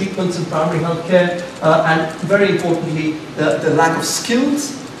availability of treatments in primary health care, and very importantly, the lack of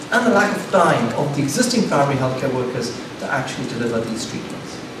skills and the lack of time of the existing primary health care workers to actually deliver these treatments.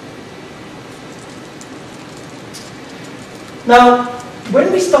 Now,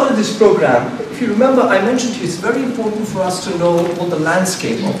 when we started this program, if you remember, I mentioned to you it's very important for us to know what the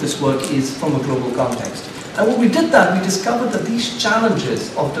landscape of this work is from a global context. And when we did that, we discovered that these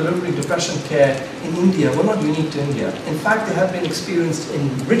challenges of delivering depression care in India were not unique to India. In fact, they have been experienced in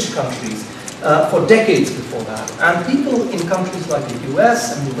rich countries for decades before that. And people in countries like the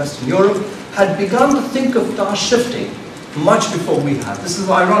US and Western Europe had begun to think of task shifting much before we had. This is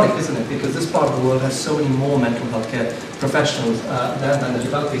ironic, isn't it? Because this part of the world has so many more mental health care professionals than the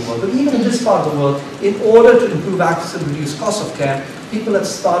developing world. But even in this part of the world, in order to improve access and reduce cost of care, people have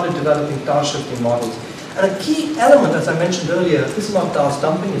started developing task shifting models. And a key element, as I mentioned earlier, this is not task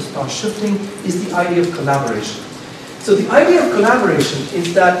dumping, it's task shifting, is the idea of collaboration. So the idea of collaboration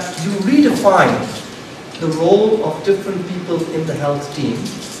is that you redefine the role of different people in the health team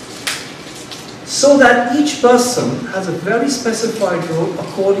so that each person has a very specified role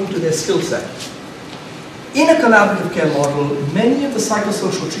according to their skill set. In a collaborative care model, many of the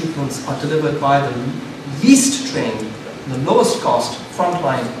psychosocial treatments are delivered by the least trained, the lowest cost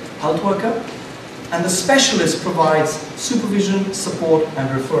frontline health worker, and the specialist provides supervision, support, and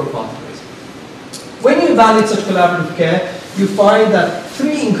referral pathways. When you evaluate such collaborative care, you find that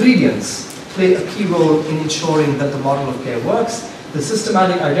three ingredients play a key role in ensuring that the model of care works: the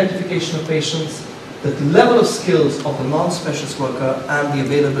systematic identification of patients, the level of skills of the non-specialist worker, and the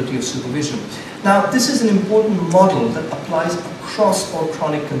availability of supervision. Now, this is an important model that applies across all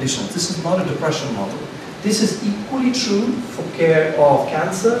chronic conditions. This is not a depression model. This is equally true for care of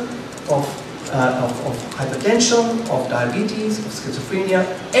cancer, of hypertension, of diabetes, of schizophrenia,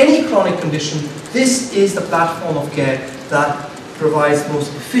 any chronic condition. This is the platform of care that provides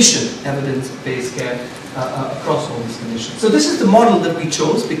most efficient evidence-based care across all these conditions. So this is the model that we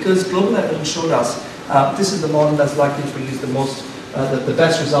chose because global evidence showed us this is the model that's likely to produce the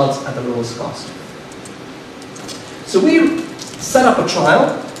best results at the lowest cost. So we set up a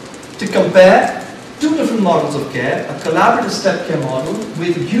trial to compare two different models of care, a collaborative step care model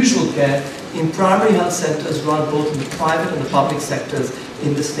with usual care in primary health centers run both in the private and the public sectors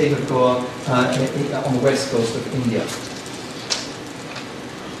in the state of Goa on the west coast of India.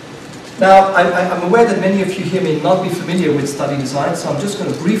 Now, I'm aware that many of you here may not be familiar with study design, so I'm just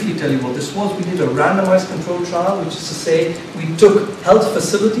going to briefly tell you what this was. We did a randomized control trial, which is to say we took health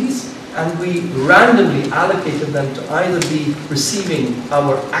facilities and we randomly allocated them to either be receiving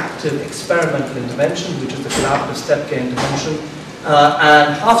our active experimental intervention, which is the collaborative step care intervention,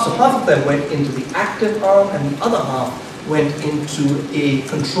 and half of them went into the active arm and the other half went into a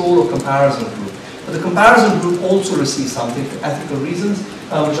control or comparison group. But the comparison group also received something for ethical reasons,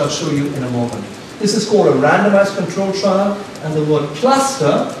 which I'll show you in a moment. This is called a randomized control trial, and the word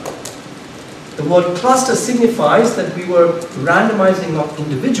cluster signifies that we were randomizing not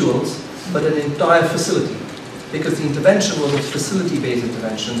individuals, but an entire facility, because the intervention was a facility-based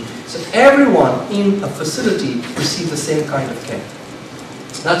intervention. So everyone in a facility received the same kind of care.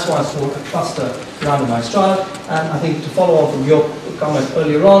 That's why it's called a cluster randomized trial. And I think to follow on from your comment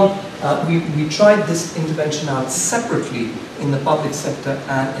earlier on, we tried this intervention out separately in the public sector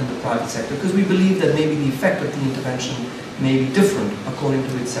and in the private sector, because we believe that maybe the effect of the intervention may be different according to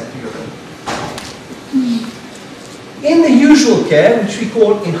which sector you're in. In the usual care, which we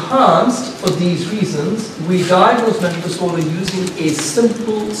call enhanced for these reasons, we diagnose mental disorder using a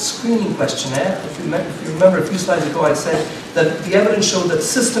simple screening questionnaire. If you remember a few slides ago, I said that the evidence showed that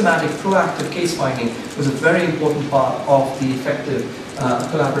systematic, proactive case finding was a very important part of the effective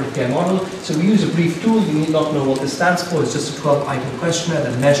collaborative care model. So we use a brief tool. You need not know what this stands for. It's just a 12-item questionnaire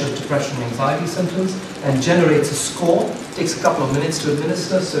that measures depression and anxiety symptoms and generates a score. It takes a couple of minutes to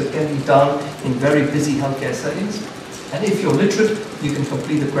administer, so it can be done in very busy healthcare settings. And if you're literate, you can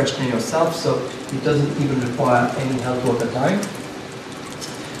complete the questionnaire yourself, so it doesn't even require any health worker time.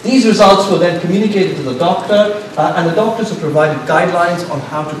 These results were then communicated to the doctor, and the doctors have provided guidelines on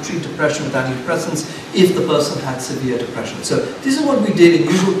how to treat depression with antidepressants if the person had severe depression. So this is what we did in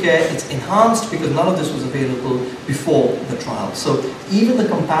usual care. It's enhanced because none of this was available before the trial. So even the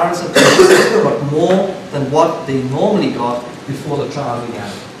comparison patients got more than what they normally got before the trial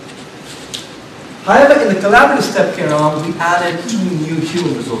began. However, in the collaborative step care arm, we added 2 new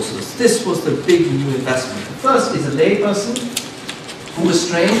human resources. This was the big new investment. The first is a lay person who was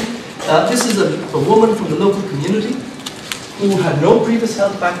trained. This is a woman from the local community who had no previous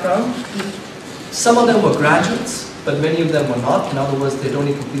health background. Some of them were graduates, but many of them were not. In other words, they'd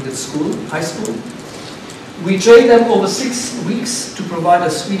only completed school, high school. We trained them over 6 weeks to provide a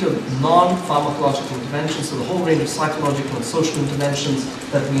suite of non-pharmacological interventions, so the whole range of psychological and social interventions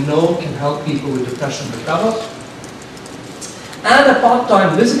that we know can help people with depression recover. And a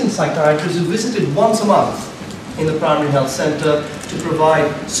part-time visiting psychiatrist who visited once a month in the primary health center to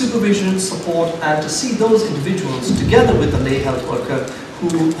provide supervision, support, and to see those individuals together with the lay health worker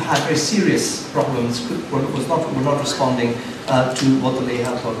who had very serious problems, were not responding to what the lay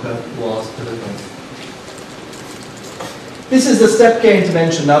health worker was delivering. This is the step care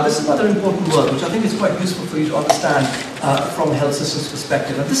intervention. Now, this is another important word, which I think is quite useful for you to understand from a health system's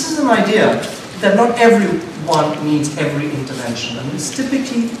perspective. And this is an idea that not everyone needs every intervention. And it's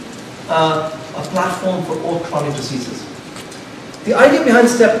typically a platform for all chronic diseases. The idea behind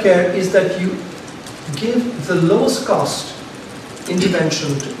step care is that you give the lowest cost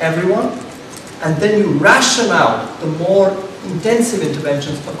intervention to everyone, and then you ration out the more intensive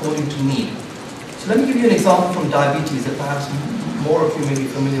interventions according to need. So let me give you an example from diabetes that perhaps more of you may be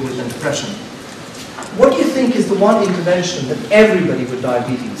familiar with than depression. What do you think is the one intervention that everybody with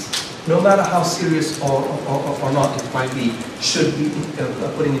diabetes, no matter how serious or not it might be, should be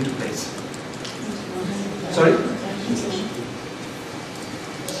putting into place? Sorry?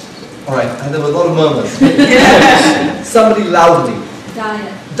 All right, and there were a lot of murmurs. Somebody loudly.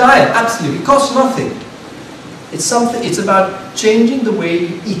 Diet. Diet, absolutely. It costs nothing. It's about changing the way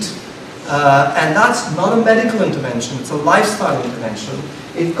you eat. And that's not a medical intervention, it's a lifestyle intervention.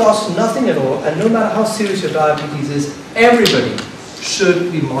 It costs nothing at all, and no matter how serious your diabetes is, everybody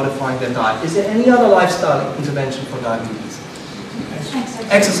should be modifying their diet. Is there any other lifestyle intervention for diabetes?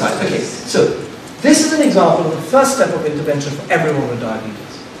 Exercise. Okay, so this is an example of the first step of intervention for everyone with diabetes.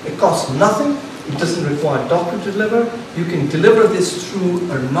 It costs nothing. It doesn't require a doctor to deliver. You can deliver this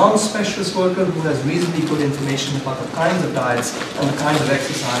through a non-specialist worker who has reasonably good information about the kinds of diets and the kinds of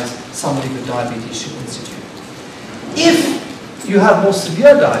exercise somebody with diabetes should institute. If you have more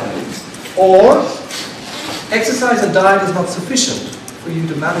severe diabetes, or exercise and diet is not sufficient for you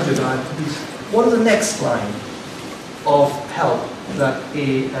to manage your diabetes, what is the next line of help that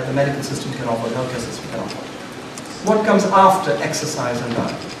the medical system can offer, the healthcare system can offer? What comes after exercise and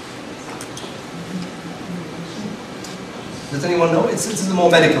diet? Does anyone know? It's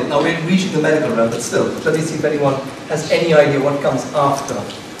more medical. Now we're reaching the medical realm, but still, let me see if anyone has any idea what comes after.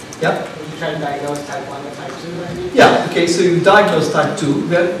 Yeah? You try to diagnose type 1 or type 2 diabetes? Yeah, okay, so you diagnose type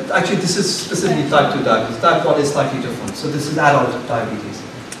 2. Actually, this is specifically type 2 diabetes. Type 1 is slightly different. So this is adult diabetes.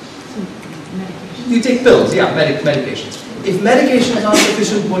 You take pills, yeah, medications. If medications aren't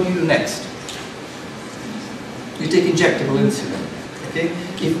sufficient, what do you do next? You take injectable insulin. Okay?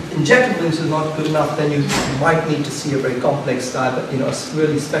 If injectable insulin is not good enough, then you might need to see a very complex, a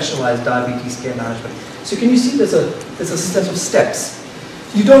really specialized diabetes care management. So can you see there's a set of steps?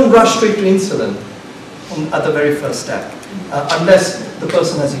 You don't rush straight to insulin at the very first step, unless the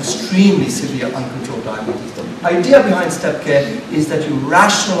person has extremely severe uncontrolled diabetes. The idea behind step care is that you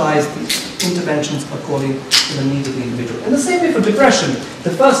rationalize the interventions according to the needs of the individual. In the same way for depression,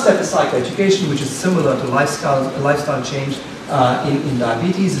 the first step is psychoeducation, which is similar to lifestyle change. In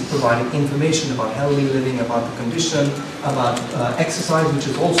diabetes, is providing information about healthy living, about the condition, about exercise, which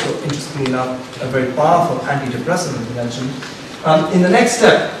is also, interestingly enough, a very powerful antidepressant intervention. In the next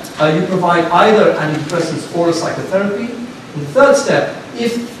step, you provide either antidepressants or a psychotherapy. In the third step,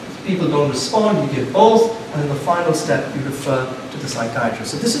 if people don't respond, you give both. And in the final step, you refer to the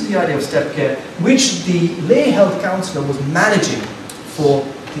psychiatrist. So this is the idea of step care, which the lay health counselor was managing for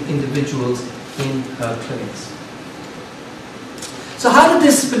the individuals in her clinics. So how did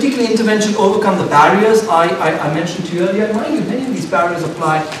this particular intervention overcome the barriers I mentioned to you earlier? Mind you, many of these barriers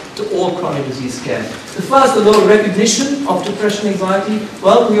apply to all chronic disease care. The first, the low recognition of depression and anxiety.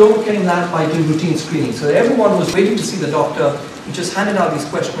 Well, we overcame that by doing routine screening. So everyone was waiting to see the doctor. We just handed out these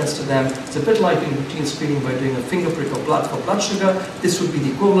questionnaires to them. It's a bit like doing routine screening by doing a finger prick of blood for blood sugar. This would be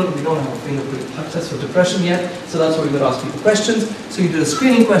the equivalent. We don't have a finger prick test for depression yet, so that's why we would ask people questions. So you do a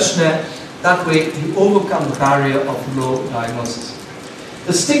screening questionnaire. That way, you overcome the barrier of low diagnosis.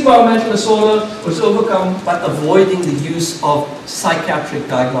 The stigma of mental disorder was overcome by avoiding the use of psychiatric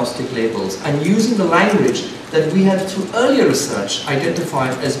diagnostic labels and using the language that we had through earlier research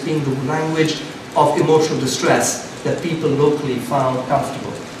identified as being the language of emotional distress that people locally found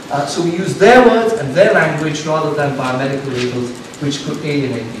comfortable. So we use their words and their language rather than biomedical labels which could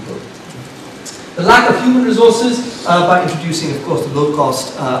alienate people. The lack of human resources by introducing, of course, the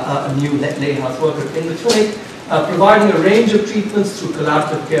low-cost new lay health worker in the clinic, providing a range of treatments through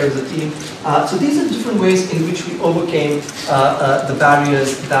collaborative care as a team. So these are different ways in which we overcame the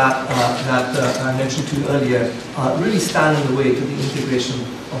barriers that I mentioned to you earlier, really stand in the way to the integration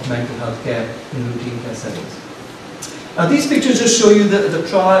of mental health care in routine care settings. These pictures just show you the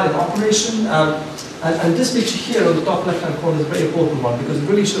trial in operation. And this picture here on the top left-hand corner is a very important one because it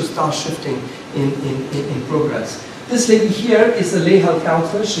really shows task shifting in progress. This lady here is a lay health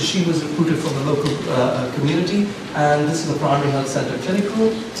counselor, so she was recruited from the local community, and this is a primary health center clinic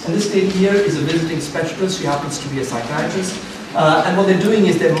room. And this lady here is a visiting specialist, she happens to be a psychiatrist, and what they're doing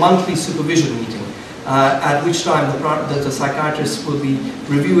is their monthly supervision meeting, at which time the psychiatrist will be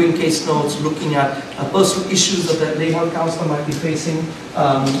reviewing case notes, looking at personal issues that the lay health counselor might be facing,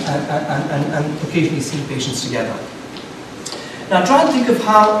 and occasionally seeing patients together. Now try and think of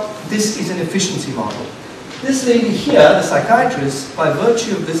how this is an efficiency model. This lady here, the psychiatrist, by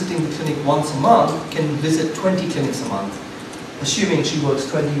virtue of visiting the clinic once a month, can visit 20 clinics a month, assuming she works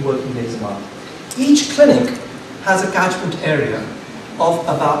 20 working days a month. Each clinic has a catchment area of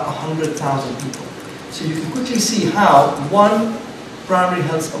about 100,000 people. So you can quickly see how one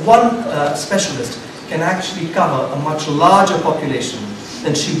specialist can actually cover a much larger population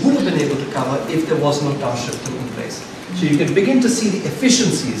than she would have been able to cover if there was no task shifting in place. So you can begin to see the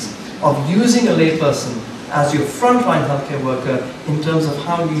efficiencies of using a layperson as your frontline healthcare worker in terms of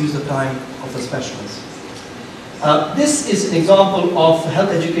how you use the time of the specialist. This is an example of health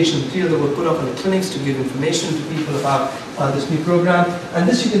education material that were put up in the clinics to give information to people about this new program. And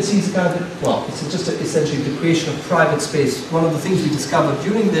this you can see is kind of, well, it's just essentially the creation of private space. One of the things we discovered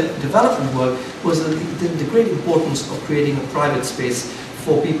during the development work was the great importance of creating a private space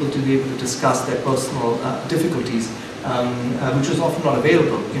for people to be able to discuss their personal difficulties, which was often not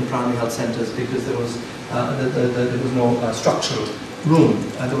available in primary health centers because there was no structural room.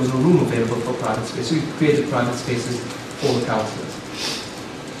 There was no room available for private space. So we created private spaces for the counsellors.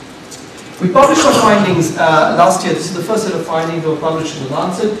 We published our findings last year. This is the first set of findings that were published in the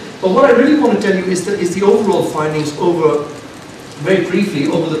Lancet. But what I really want to tell you is the overall findings very briefly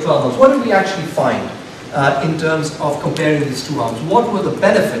over the 12 months. What did we actually find in terms of comparing these two arms? What were the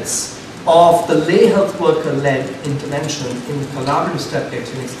benefits of the lay health worker-led intervention in the collaborative step care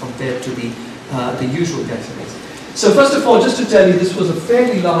clinics compared to the usual care clinics? So first of all, just to tell you, this was a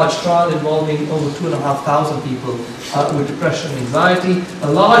fairly large trial involving over 2,500 people with depression and anxiety, a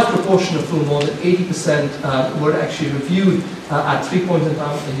large proportion of whom, more than 80%, were actually reviewed at 3 points in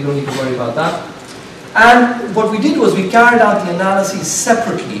time, and you don't need to worry about that. And what we did was we carried out the analyses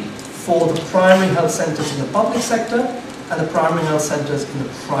separately for the primary health centers in the public sector and the primary health centers in the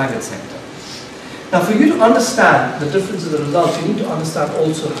private sector. Now, for you to understand the difference in the results, you need to understand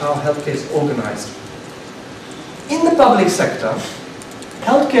also how healthcare is organized. In the public sector,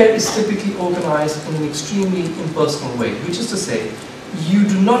 healthcare is typically organized in an extremely impersonal way, which is to say, you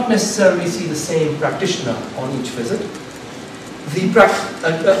do not necessarily see the same practitioner on each visit.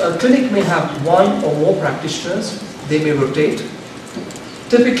 A clinic may have one or more practitioners, they may rotate.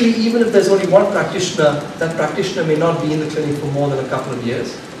 Typically, even if there's only one practitioner, that practitioner may not be in the clinic for more than a couple of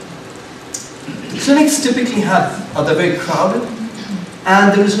years. Clinics typically they're very crowded,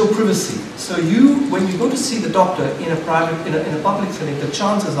 and there is no privacy. So when you go to see the doctor in a public clinic, the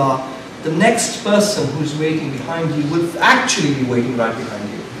chances are the next person who's waiting behind you will actually be waiting right behind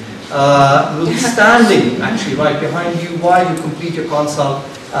you. Will be standing actually right behind you while you complete your consult,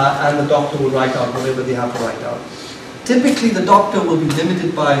 and the doctor will write out whatever they have to write out. Typically, the doctor will be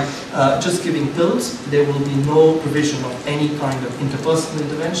limited by just giving pills. There will be no provision of any kind of interpersonal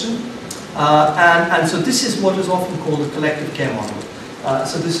intervention. And so this is what is often called a collective care model.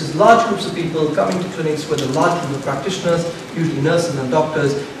 So this is large groups of people coming to clinics with a large group of practitioners, usually nurses and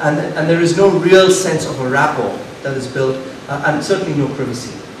doctors, and there is no real sense of a rapport that is built, and certainly no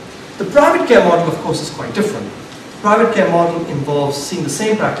privacy. The private care model, of course, is quite different. Private care model involves seeing the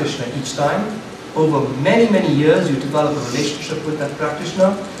same practitioner each time. Over many, many years, you develop a relationship with that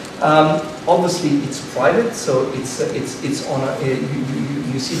practitioner. Obviously, it's private, so it's on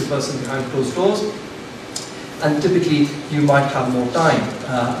you see the person behind closed doors. And typically, you might have more time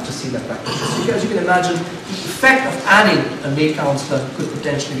to see that practitioner. So as you can imagine, the effect of adding a lay counselor could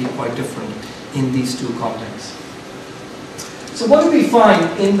potentially be quite different in these two contexts. So what did we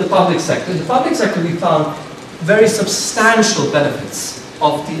find in the public sector? In the public sector we found very substantial benefits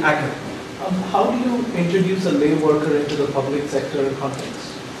of the agri. How do you introduce a lay worker into the public sector context?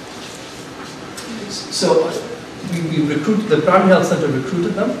 So we recruited, the primary health center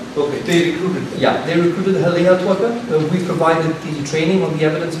recruited them. Okay, they recruited them. Yeah, they recruited the lay health worker. We provided the training on the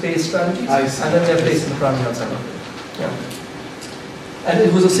evidence-based strategies. I see. And then they're placed in the primary health center. Yeah. And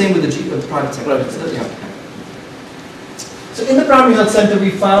it was the same with the private sector. Private sector. Yeah. So in the primary health center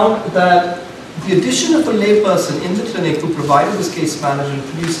we found that the addition of a layperson in the clinic who provided this case management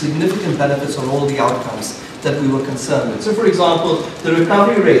produced significant benefits on all the outcomes that we were concerned with. So for example, the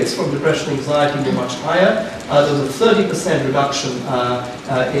recovery rates from depression and anxiety were much higher. There was a 30% reduction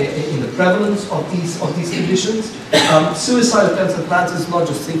in the prevalence of these conditions. Suicide attempts and plans is not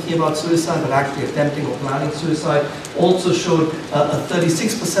just thinking about suicide, but actually attempting or planning suicide, also showed a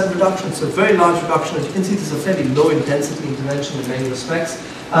 36% reduction, so a very large reduction. As you can see, this is a fairly low intensity intervention in many respects.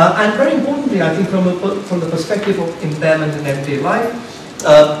 And very importantly, I think from the perspective of impairment in everyday life,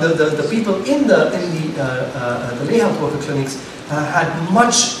 the people in the lay health worker clinics had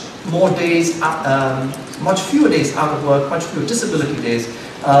much more days, much fewer days out of work, much fewer disability days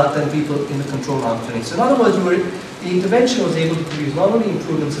than people in the control arm clinics. So in other words, the intervention was able to produce not only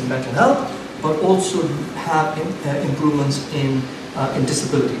improvements in mental health, but also have improvements in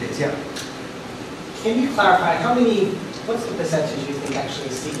disability days. Yeah. Can you clarify what's the percentage you think actually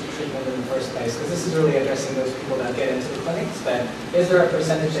seek treatment in the first place? Because this is really addressing those people that get into the clinics, but is there a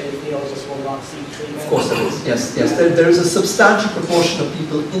percentage that you feel just will not seek treatment? Of course there is, yes. There is a substantial proportion of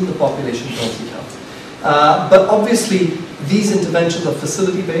people in the population who don't seek help. But obviously, these interventions are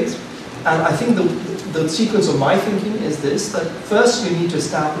facility-based, and I think the sequence of my thinking is this, that first you need to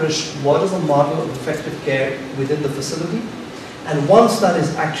establish what is a model of effective care within the facility, and once that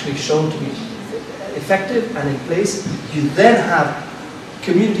is actually shown to be effective and in place, you then have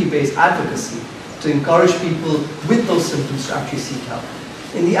community-based advocacy to encourage people with those symptoms to actually seek help.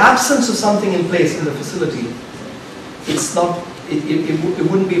 In the absence of something in place in the facility, it's not,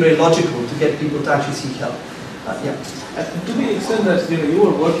 it wouldn't be very logical to get people to actually seek help. Yeah. To the extent that you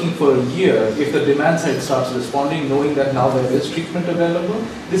were working for a year, if the demand side starts responding, knowing that now there is treatment available,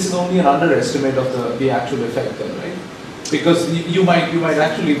 this is only an underestimate of the actual effect then, right? Because you might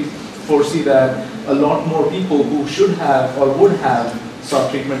actually foresee that a lot more people who should have or would have sought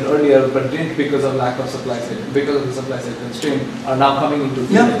treatment earlier but didn't because of lack of supply side, because of the supply side constraint, are now coming into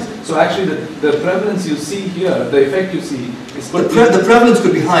clinics. Yeah. So actually the prevalence you see here, the effect you see is the prevalence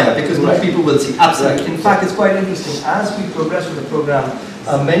could be higher because more people will see. Absolutely. Right. In fact, it's quite interesting. As we progress with the program,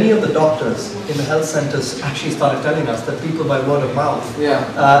 many of the doctors in the health centers actually started telling us that people by word of mouth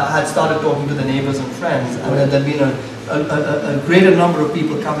had started talking to their neighbors and friends, and then there'd been a greater number of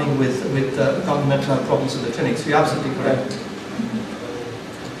people coming with mental health problems to the clinics. You're absolutely correct.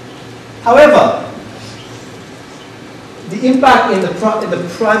 However, the impact in the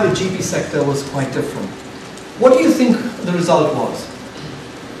private GP sector was quite different. What do you think the result was?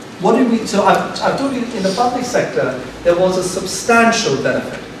 What did we? So I've told you, in the public sector there was a substantial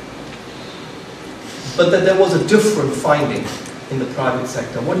benefit, but that there was a different finding in the private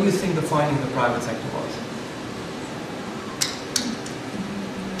sector. What do you think the finding in the private sector was?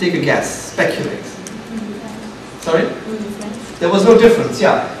 Take a guess. Speculate. Sorry? There was no difference,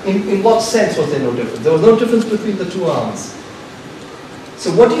 yeah. In what sense was there no difference? There was no difference between the two arms.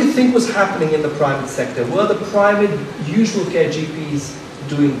 So what do you think was happening in the private sector? Were the private usual care GPs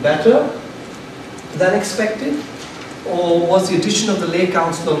doing better than expected? Or was the addition of the lay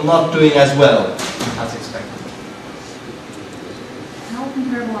counsellor not doing as well as expected? How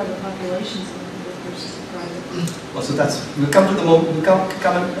comparable are the populations of the versus the private? Well, so that's, we'll come to the moment,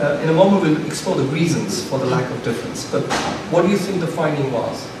 in a moment we'll explore the reasons for the lack of difference. But what do you think the finding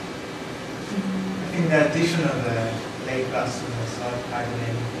was? I think the addition of the lay counsellor was not adding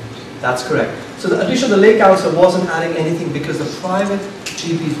anything. That's correct. So the addition of the lay counsellor wasn't adding anything because the private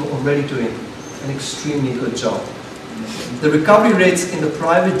GPs were already doing an extremely good job. The recovery rates in the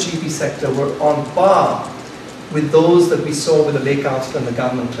private GP sector were on par with those that we saw with the lay counsellor in the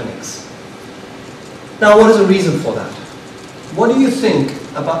government clinics. Now, what is the reason for that? What do you think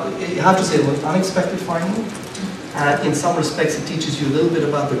about, you have to say it was an unexpected finding, and in some respects it teaches you a little bit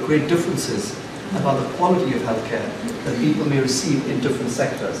about the great differences about the quality of healthcare that people may receive in different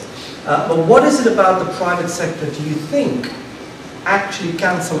sectors. But what is it about the private sector, do you think, actually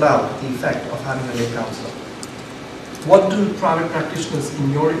cancelled out the effect of having a lay counsellor? What do private practitioners, in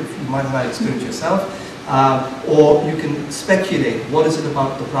your, if you might have experienced yourself, or you can speculate, what is it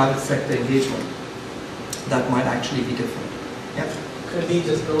about the private sector engagement that might actually be different? Yeah. Could it be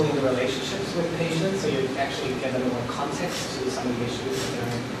just building the relationships with patients so you actually get a little more context to some of the issues that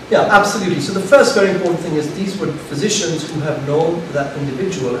they're in? Yeah, absolutely. So the first very important thing is these were physicians who have known that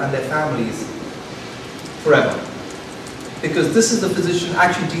individual and their families forever. Because this is the physician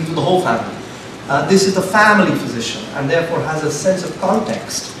actually deals with the whole family. This is the family physician and therefore has a sense of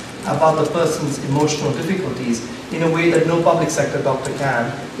context about the person's emotional difficulties in a way that no public sector doctor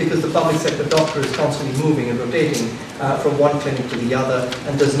can, because the public sector doctor is constantly moving and rotating from one clinic to the other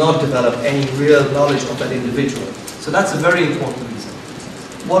and does not develop any real knowledge of that individual. So that's a very important reason.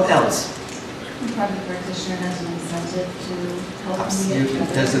 What else? The private practitioner has an incentive to help. Absolutely.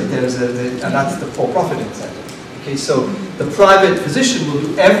 And that's the for-profit incentive. Okay, so the private physician will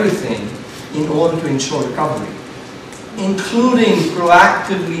do everything in order to ensure recovery, including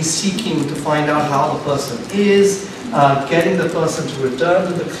proactively seeking to find out how the person is, getting the person to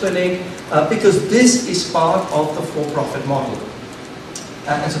return to the clinic, because this is part of the for-profit model.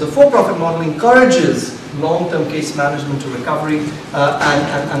 And so the for-profit model encourages long-term case management to recovery,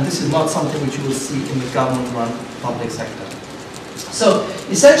 and this is not something which you will see in the government-run public sector. So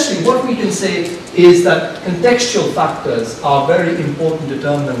essentially what we can say is that contextual factors are very important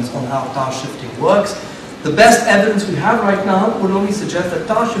determinants on how task shifting works. The best evidence we have right now would only suggest that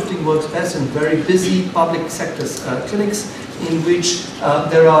task shifting works best in very busy public sector clinics in which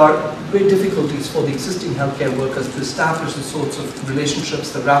there are great difficulties for the existing healthcare workers to establish the sorts of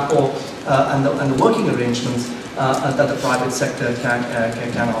relationships, the rapport and the working arrangements that the private sector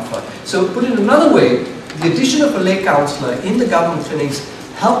can offer. So put it another way, the addition of a lay counsellor in the government clinics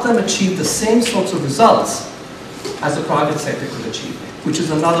helped them achieve the same sorts of results as the private sector could achieve, which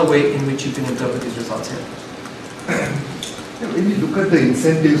is another way in which you can interpret these results here. When you look at the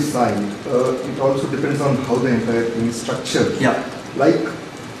incentive side, it also depends on how the entire thing is structured. Yeah. Like,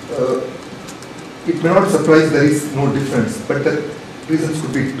 it may not surprise there is no difference, but the reasons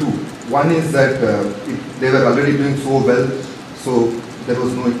could be two. One is that they were already doing so well, so there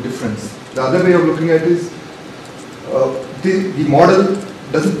was no difference. The other way of looking at it is the model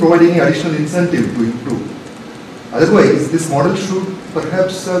doesn't provide any additional incentive to improve. Otherwise, this model should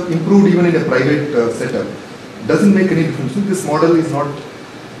perhaps improve even in a private setup. Doesn't make any difference. This model is not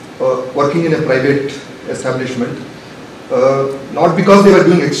working in a private establishment, not because they were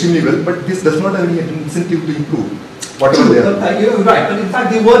doing extremely well, but this does not have any incentive to improve whatever they are. You're right, but in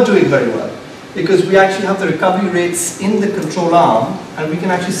fact they were doing very well, because we actually have the recovery rates in the control arm, and we can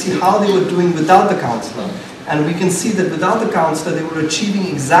actually see how they were doing without the counsellor. And we can see that without the counsellor, they were achieving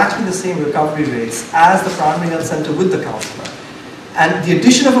exactly the same recovery rates as the primary health centre with the counsellor. And the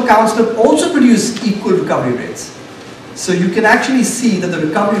addition of a counsellor also produced equal recovery rates. So you can actually see that the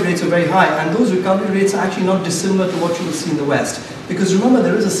recovery rates are very high, and those recovery rates are actually not dissimilar to what you will see in the West. Because remember,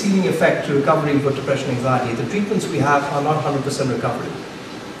 there is a ceiling effect to recovery for depression and anxiety. The treatments we have are not 100% recovery.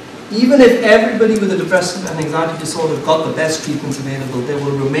 Even if everybody with a depressive and anxiety disorder got the best treatments available, there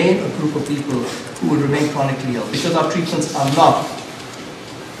will remain a group of people who will remain chronically ill, because our treatments are not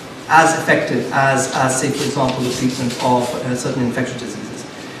as effective as say, for example, the treatment of certain infectious diseases.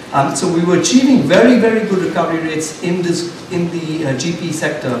 So we were achieving very, very good recovery rates in the GP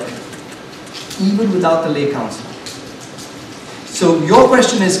sector, even without the lay counsellor. So your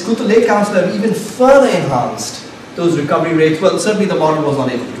question is, could the lay counsellor have even further enhanced those recovery rates? Well, certainly the model was not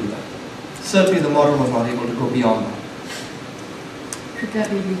able to do that. Certainly the model was not able to go beyond that. Could that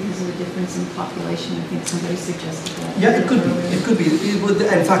be because of the difference in population? I think somebody suggested that. Yeah, it could be. It could be.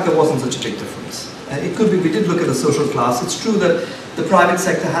 In fact, there wasn't such a big difference. It could be. We did look at the social class. It's true that the private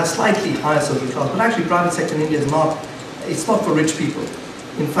sector has slightly higher social class, but actually private sector in India is not, it's not for rich people.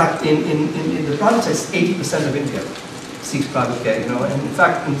 In fact, in the private sector, 80% of India seeks private care, and in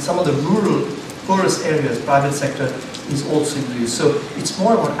fact, in some of the rural, poorest areas, private sector is also used. So it's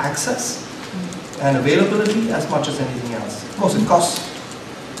more about access and availability as much as anything else. Of course, it costs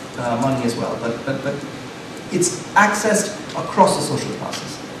money as well, but it's accessed across the social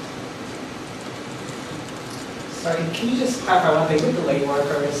classes. Sorry, can you just clarify one thing with the lay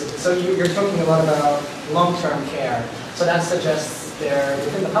workers? So you're talking a lot about long-term care. So that suggests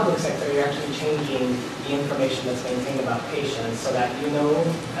within the public sector, you're actually changing the information that's maintained about patients so that you know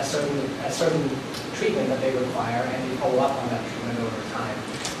a certain treatment that they require, and you follow up on that treatment over time.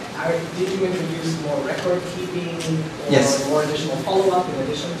 Did you introduce more record keeping or yes. more additional follow-up in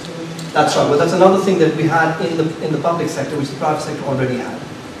addition to? That's right. Well, that's another thing that we had in the public sector, which the private sector already had.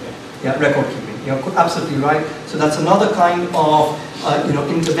 Yeah, record keeping. You're absolutely right. So that's another kind of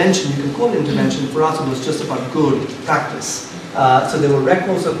intervention. You can call it intervention. For us, it was just about good practice. So there were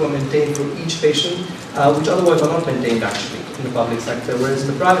records that were maintained for each patient, which otherwise are not maintained actually in the public sector. Whereas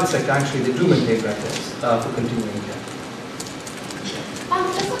in the private sector, actually, they do maintain records for continuing care.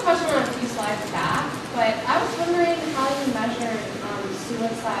 slides back, but I was wondering how you measure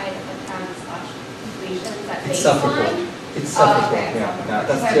suicide attempts/completions at It's self-report. baseline. It's self-report. Okay, Yeah,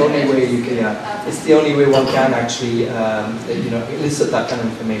 that's the only way you can. Yeah, it's the only way one can actually, elicit that kind of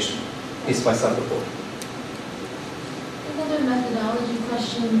information is by self-report. Another methodology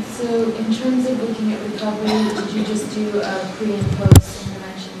question. So, in terms of looking at recovery, did you just do a pre and post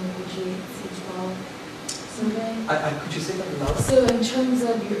intervention with the GC12 survey? Could you say that louder? So, in terms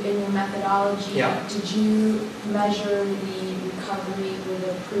of your methodology, Yeah. did you measure the recovery with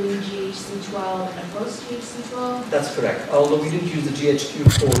a pre-GHC12 and a post-GHC12? That's correct. Although we didn't use the GHQ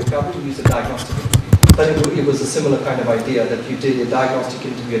for recovery, we used a diagnostic interview. But it was a similar kind of idea that you did a diagnostic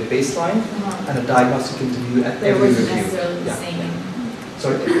interview at baseline and a diagnostic interview at every review. It wasn't necessarily the same.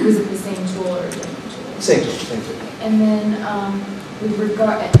 Sorry? Was it the same tool or a different tool? Same tool. And then, with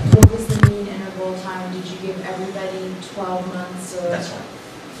regard, what was the mean interval time? Did you give everybody 12 months or? That's right.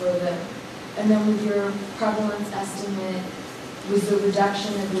 For the, and then with your prevalence estimate, was the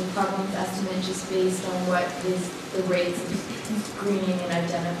reduction of the prevalence estimate just based on what is the rates of screening and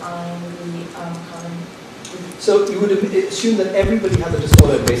identifying the common? So you would assume that everybody had the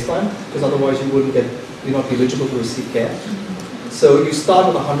disorder at baseline, because otherwise you'd not be eligible to receive care. So you start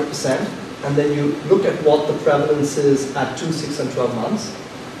with 100%, and then you look at what the prevalence is at 2, 6, and 12 months,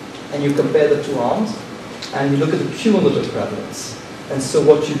 and you compare the two arms, and you look at the cumulative prevalence. And so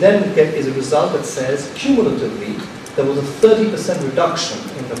what you then get is a result that says, cumulatively, there was a 30% reduction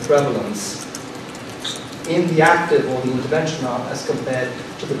in the prevalence in the active or the intervention arm as compared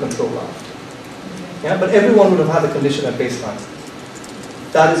to the control arm. Yeah, but everyone would have had the condition at baseline.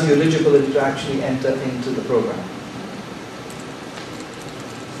 That is, you're eligible to actually enter into the program.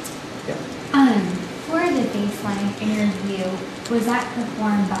 For the baseline interview, was that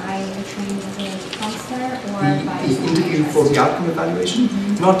performed by a trained lay counselor or by the interview for the outcome evaluation?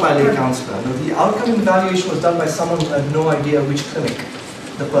 Not by a lay counselor. No, the outcome evaluation was done by someone who had no idea which clinic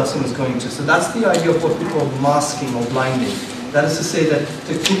the person was going to. So that's the idea of what we call masking or blinding. That is to say that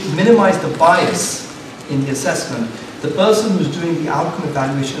to minimize the bias in the assessment, the person who's doing the outcome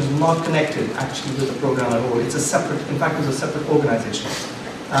evaluation is not connected actually with the program at all. It's a separate, in fact, it's a separate organization.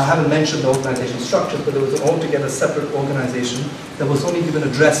 I haven't mentioned the organization structure, but there was an altogether separate organization that was only given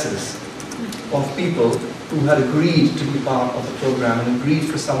addresses of people who had agreed to be part of the program and agreed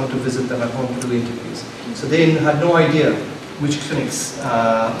for someone to visit them at home to do interviews. So they had no idea which clinics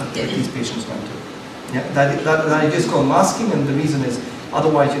these patients went to. Yeah, that idea is called masking, and the reason is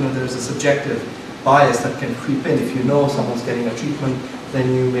otherwise, there is a subjective bias that can creep in. If you know someone's getting a treatment,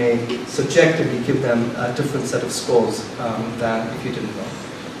 then you may subjectively give them a different set of scores than if you didn't know.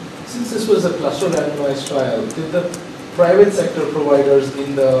 Since this was a cluster randomized trial, did the private sector providers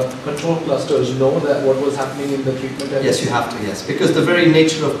in the control clusters know that what was happening in the treatment area? Yes, you have to, yes. Because the very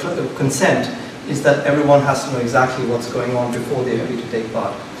nature of consent is that everyone has to know exactly what's going on before they agree to take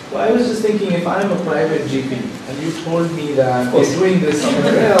part. Well, I was just thinking, if I'm a private GP and you told me that we're doing this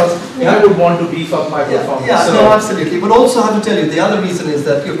somewhere else, I would want to beef up my performance. Yeah, so, no, absolutely. But also I have to tell you, the other reason is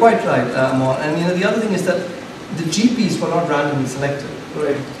that you're quite right, Amor. And the other thing is that the GPs were not randomly selected.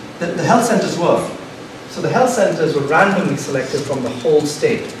 Right. The health centers were. So the health centers were randomly selected from the whole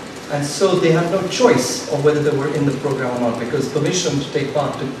state. And so they had no choice of whether they were in the program or not, because permission to take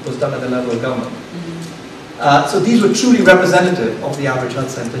part was done at the level of government. So these were truly representative of the average health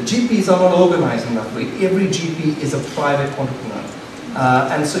center. GPs are not organized in that way. Every GP is a private entrepreneur.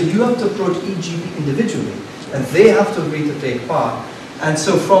 And so you have to approach each GP individually, and they have to agree to take part. And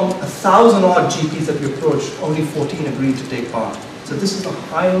so from 1,000 odd GPs that we approached, only 14 agreed to take part. So this is a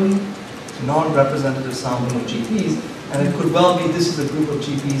highly non-representative sample of GPs, and it could well be this is a group of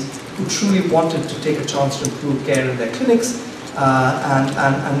GPs who truly wanted to take a chance to improve care in their clinics,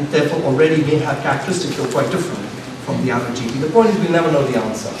 and therefore already may have characteristics that are quite different from the average GP. The point is we'll never know the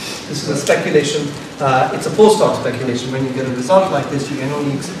answer. This is a speculation, it's a post-hoc speculation. When you get a result like this, you can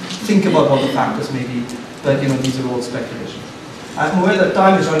only think about what the factors may be, but these are all speculations. I'm aware that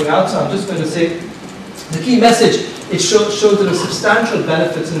time is running out, so I'm just going to say the key message. It showed that there are substantial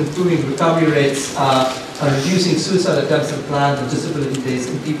benefits in improving recovery rates, reducing suicide attempts and plans and disability days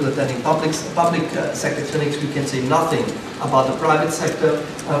in people attending public sector clinics. We can say nothing about the private sector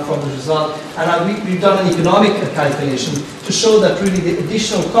from the result. And we've done an economic calculation to show that really the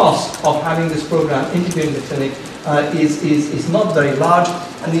additional cost of having this program integrated in the clinic is not very large.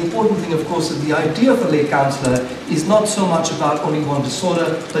 And the important thing, of course, is the idea of a lay counselor is not so much about only one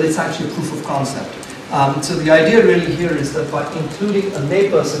disorder, but it's actually a proof of concept. So the idea really here is that by including a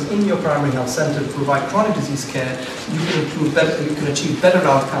layperson in your primary health center to provide chronic disease care, you can achieve better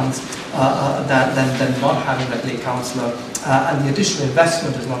outcomes than not having that lay counselor, and the additional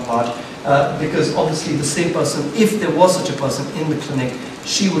investment is not large. because obviously the same person, if there was such a person in the clinic,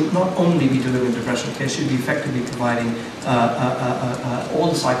 she would not only be delivering depression care, she'd be effectively providing all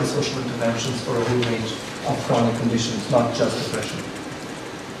the psychosocial interventions for a whole range of chronic conditions, not just depression.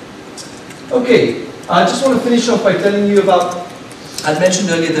 Okay, I just want to finish off by telling you about, I mentioned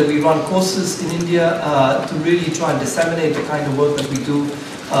earlier that we run courses in India to really try and disseminate the kind of work that we do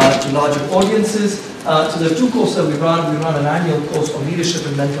to larger audiences. So there are two courses that we run. We run an annual course on leadership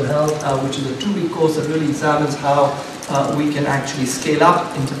and mental health, which is a 2-week course that really examines how we can actually scale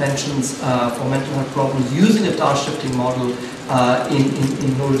up interventions for mental health problems using a task shifting model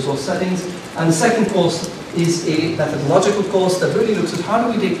in low resource settings. And the second course is a methodological course that really looks at how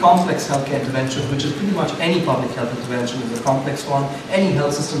do we take complex healthcare interventions, which is pretty much any public health intervention is a complex one, any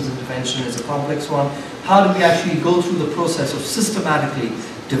health systems intervention is a complex one. How do we actually go through the process of systematically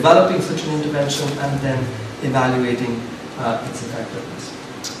developing such an intervention and then evaluating its effectiveness.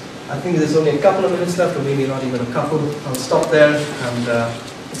 I think there's only a couple of minutes left, or maybe not even a couple. I'll stop there, and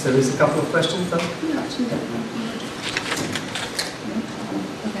if there is a couple of questions, then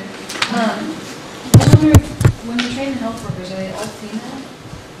Okay. I wonder, when you train health workers, are they all female?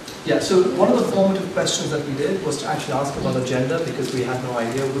 Yeah, so one of the formative questions that we did was to actually ask about the gender, because we had no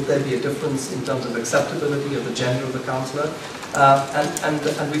idea, would there be a difference in terms of acceptability of the gender of the counsellor?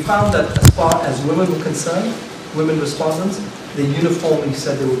 And we found that as far as women were concerned, women respondents, they uniformly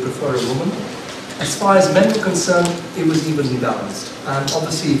said they would prefer a woman. As far as men were concerned, it was evenly balanced. And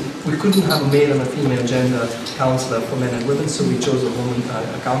obviously, we couldn't have a male and a female gender counsellor for men and women, so we chose a woman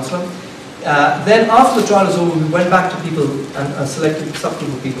counsellor. Then after the trial was over, we went back to people and selected a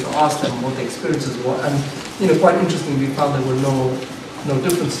subgroup of people to ask them what their experiences were. And quite interestingly, we found there were no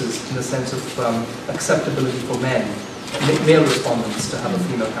differences in the sense of acceptability for men, male respondents, to have a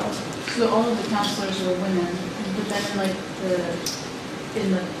female counsellor. So all of the counselors were women, but then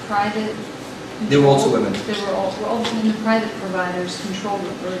in the private, they were also women. They were all in the private providers controlled.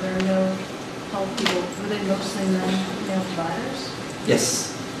 Were there no health people? Were they mostly male providers?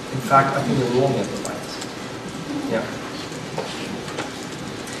 Yes. In fact, I think they were all male providers. Yeah.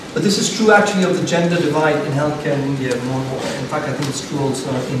 But this is true actually of the gender divide in healthcare in India more and more. In fact, I think it's true also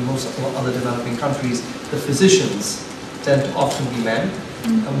in most other developing countries. The physicians tend to often be men,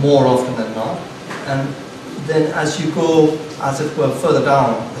 more often than not. And then as you go, as it were, further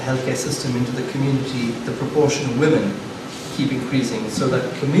down the healthcare system into the community, the proportion of women keep increasing, so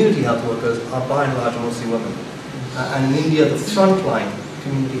that community health workers are by and large mostly women. And in India, the frontline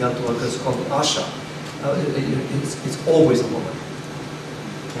community health workers called the ASHA, it's always a woman.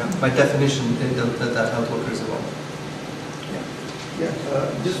 Yeah, by definition, that health worker is a woman.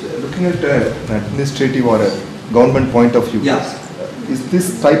 Just looking at an administrative or a government point of view, yes. Is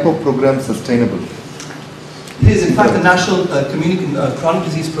this type of program sustainable? It is. In fact, the National Chronic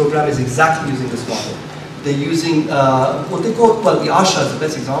Disease Program is exactly using this model. They're using what they call, well, the ASHA is the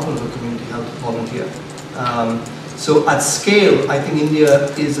best example of a community health volunteer. So at scale, I think India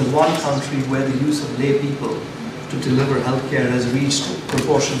is the one country where the use of lay people to deliver healthcare has reached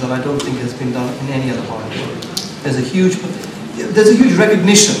proportions that I don't think has been done in any other part of the world. There's a huge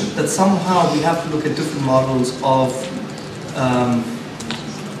recognition that somehow we have to look at different models of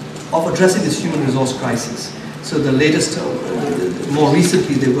addressing this human resource crisis. So the latest, more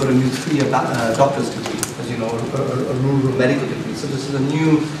recently, they've got a new 3-year doctor's degree, as you know, a rural medical degree. So this is a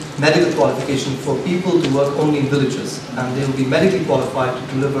new medical qualification for people to work only in villages, and they will be medically qualified to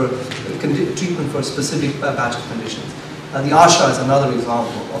deliver treatment for a specific batch of conditions. The ASHA is another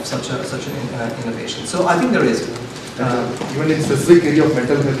example of such an innovation. So I think there is. Even in specific area of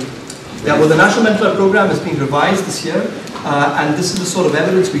mental health? Yeah, well, the National Mental Health Program is being revised this year, and this is the sort of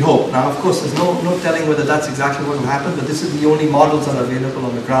evidence we hope. Now, of course, there's no telling whether that's exactly what will happen, but this is the only models that are available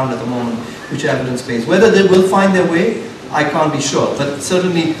on the ground at the moment, which are evidence-based. Whether they will find their way, I can't be sure, but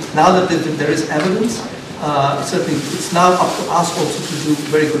certainly now that there is evidence, certainly it's now up to us also to do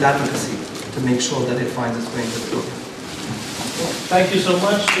very good advocacy to make sure that it finds its way into the program. Thank you so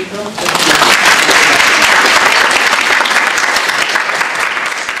much, Vikram.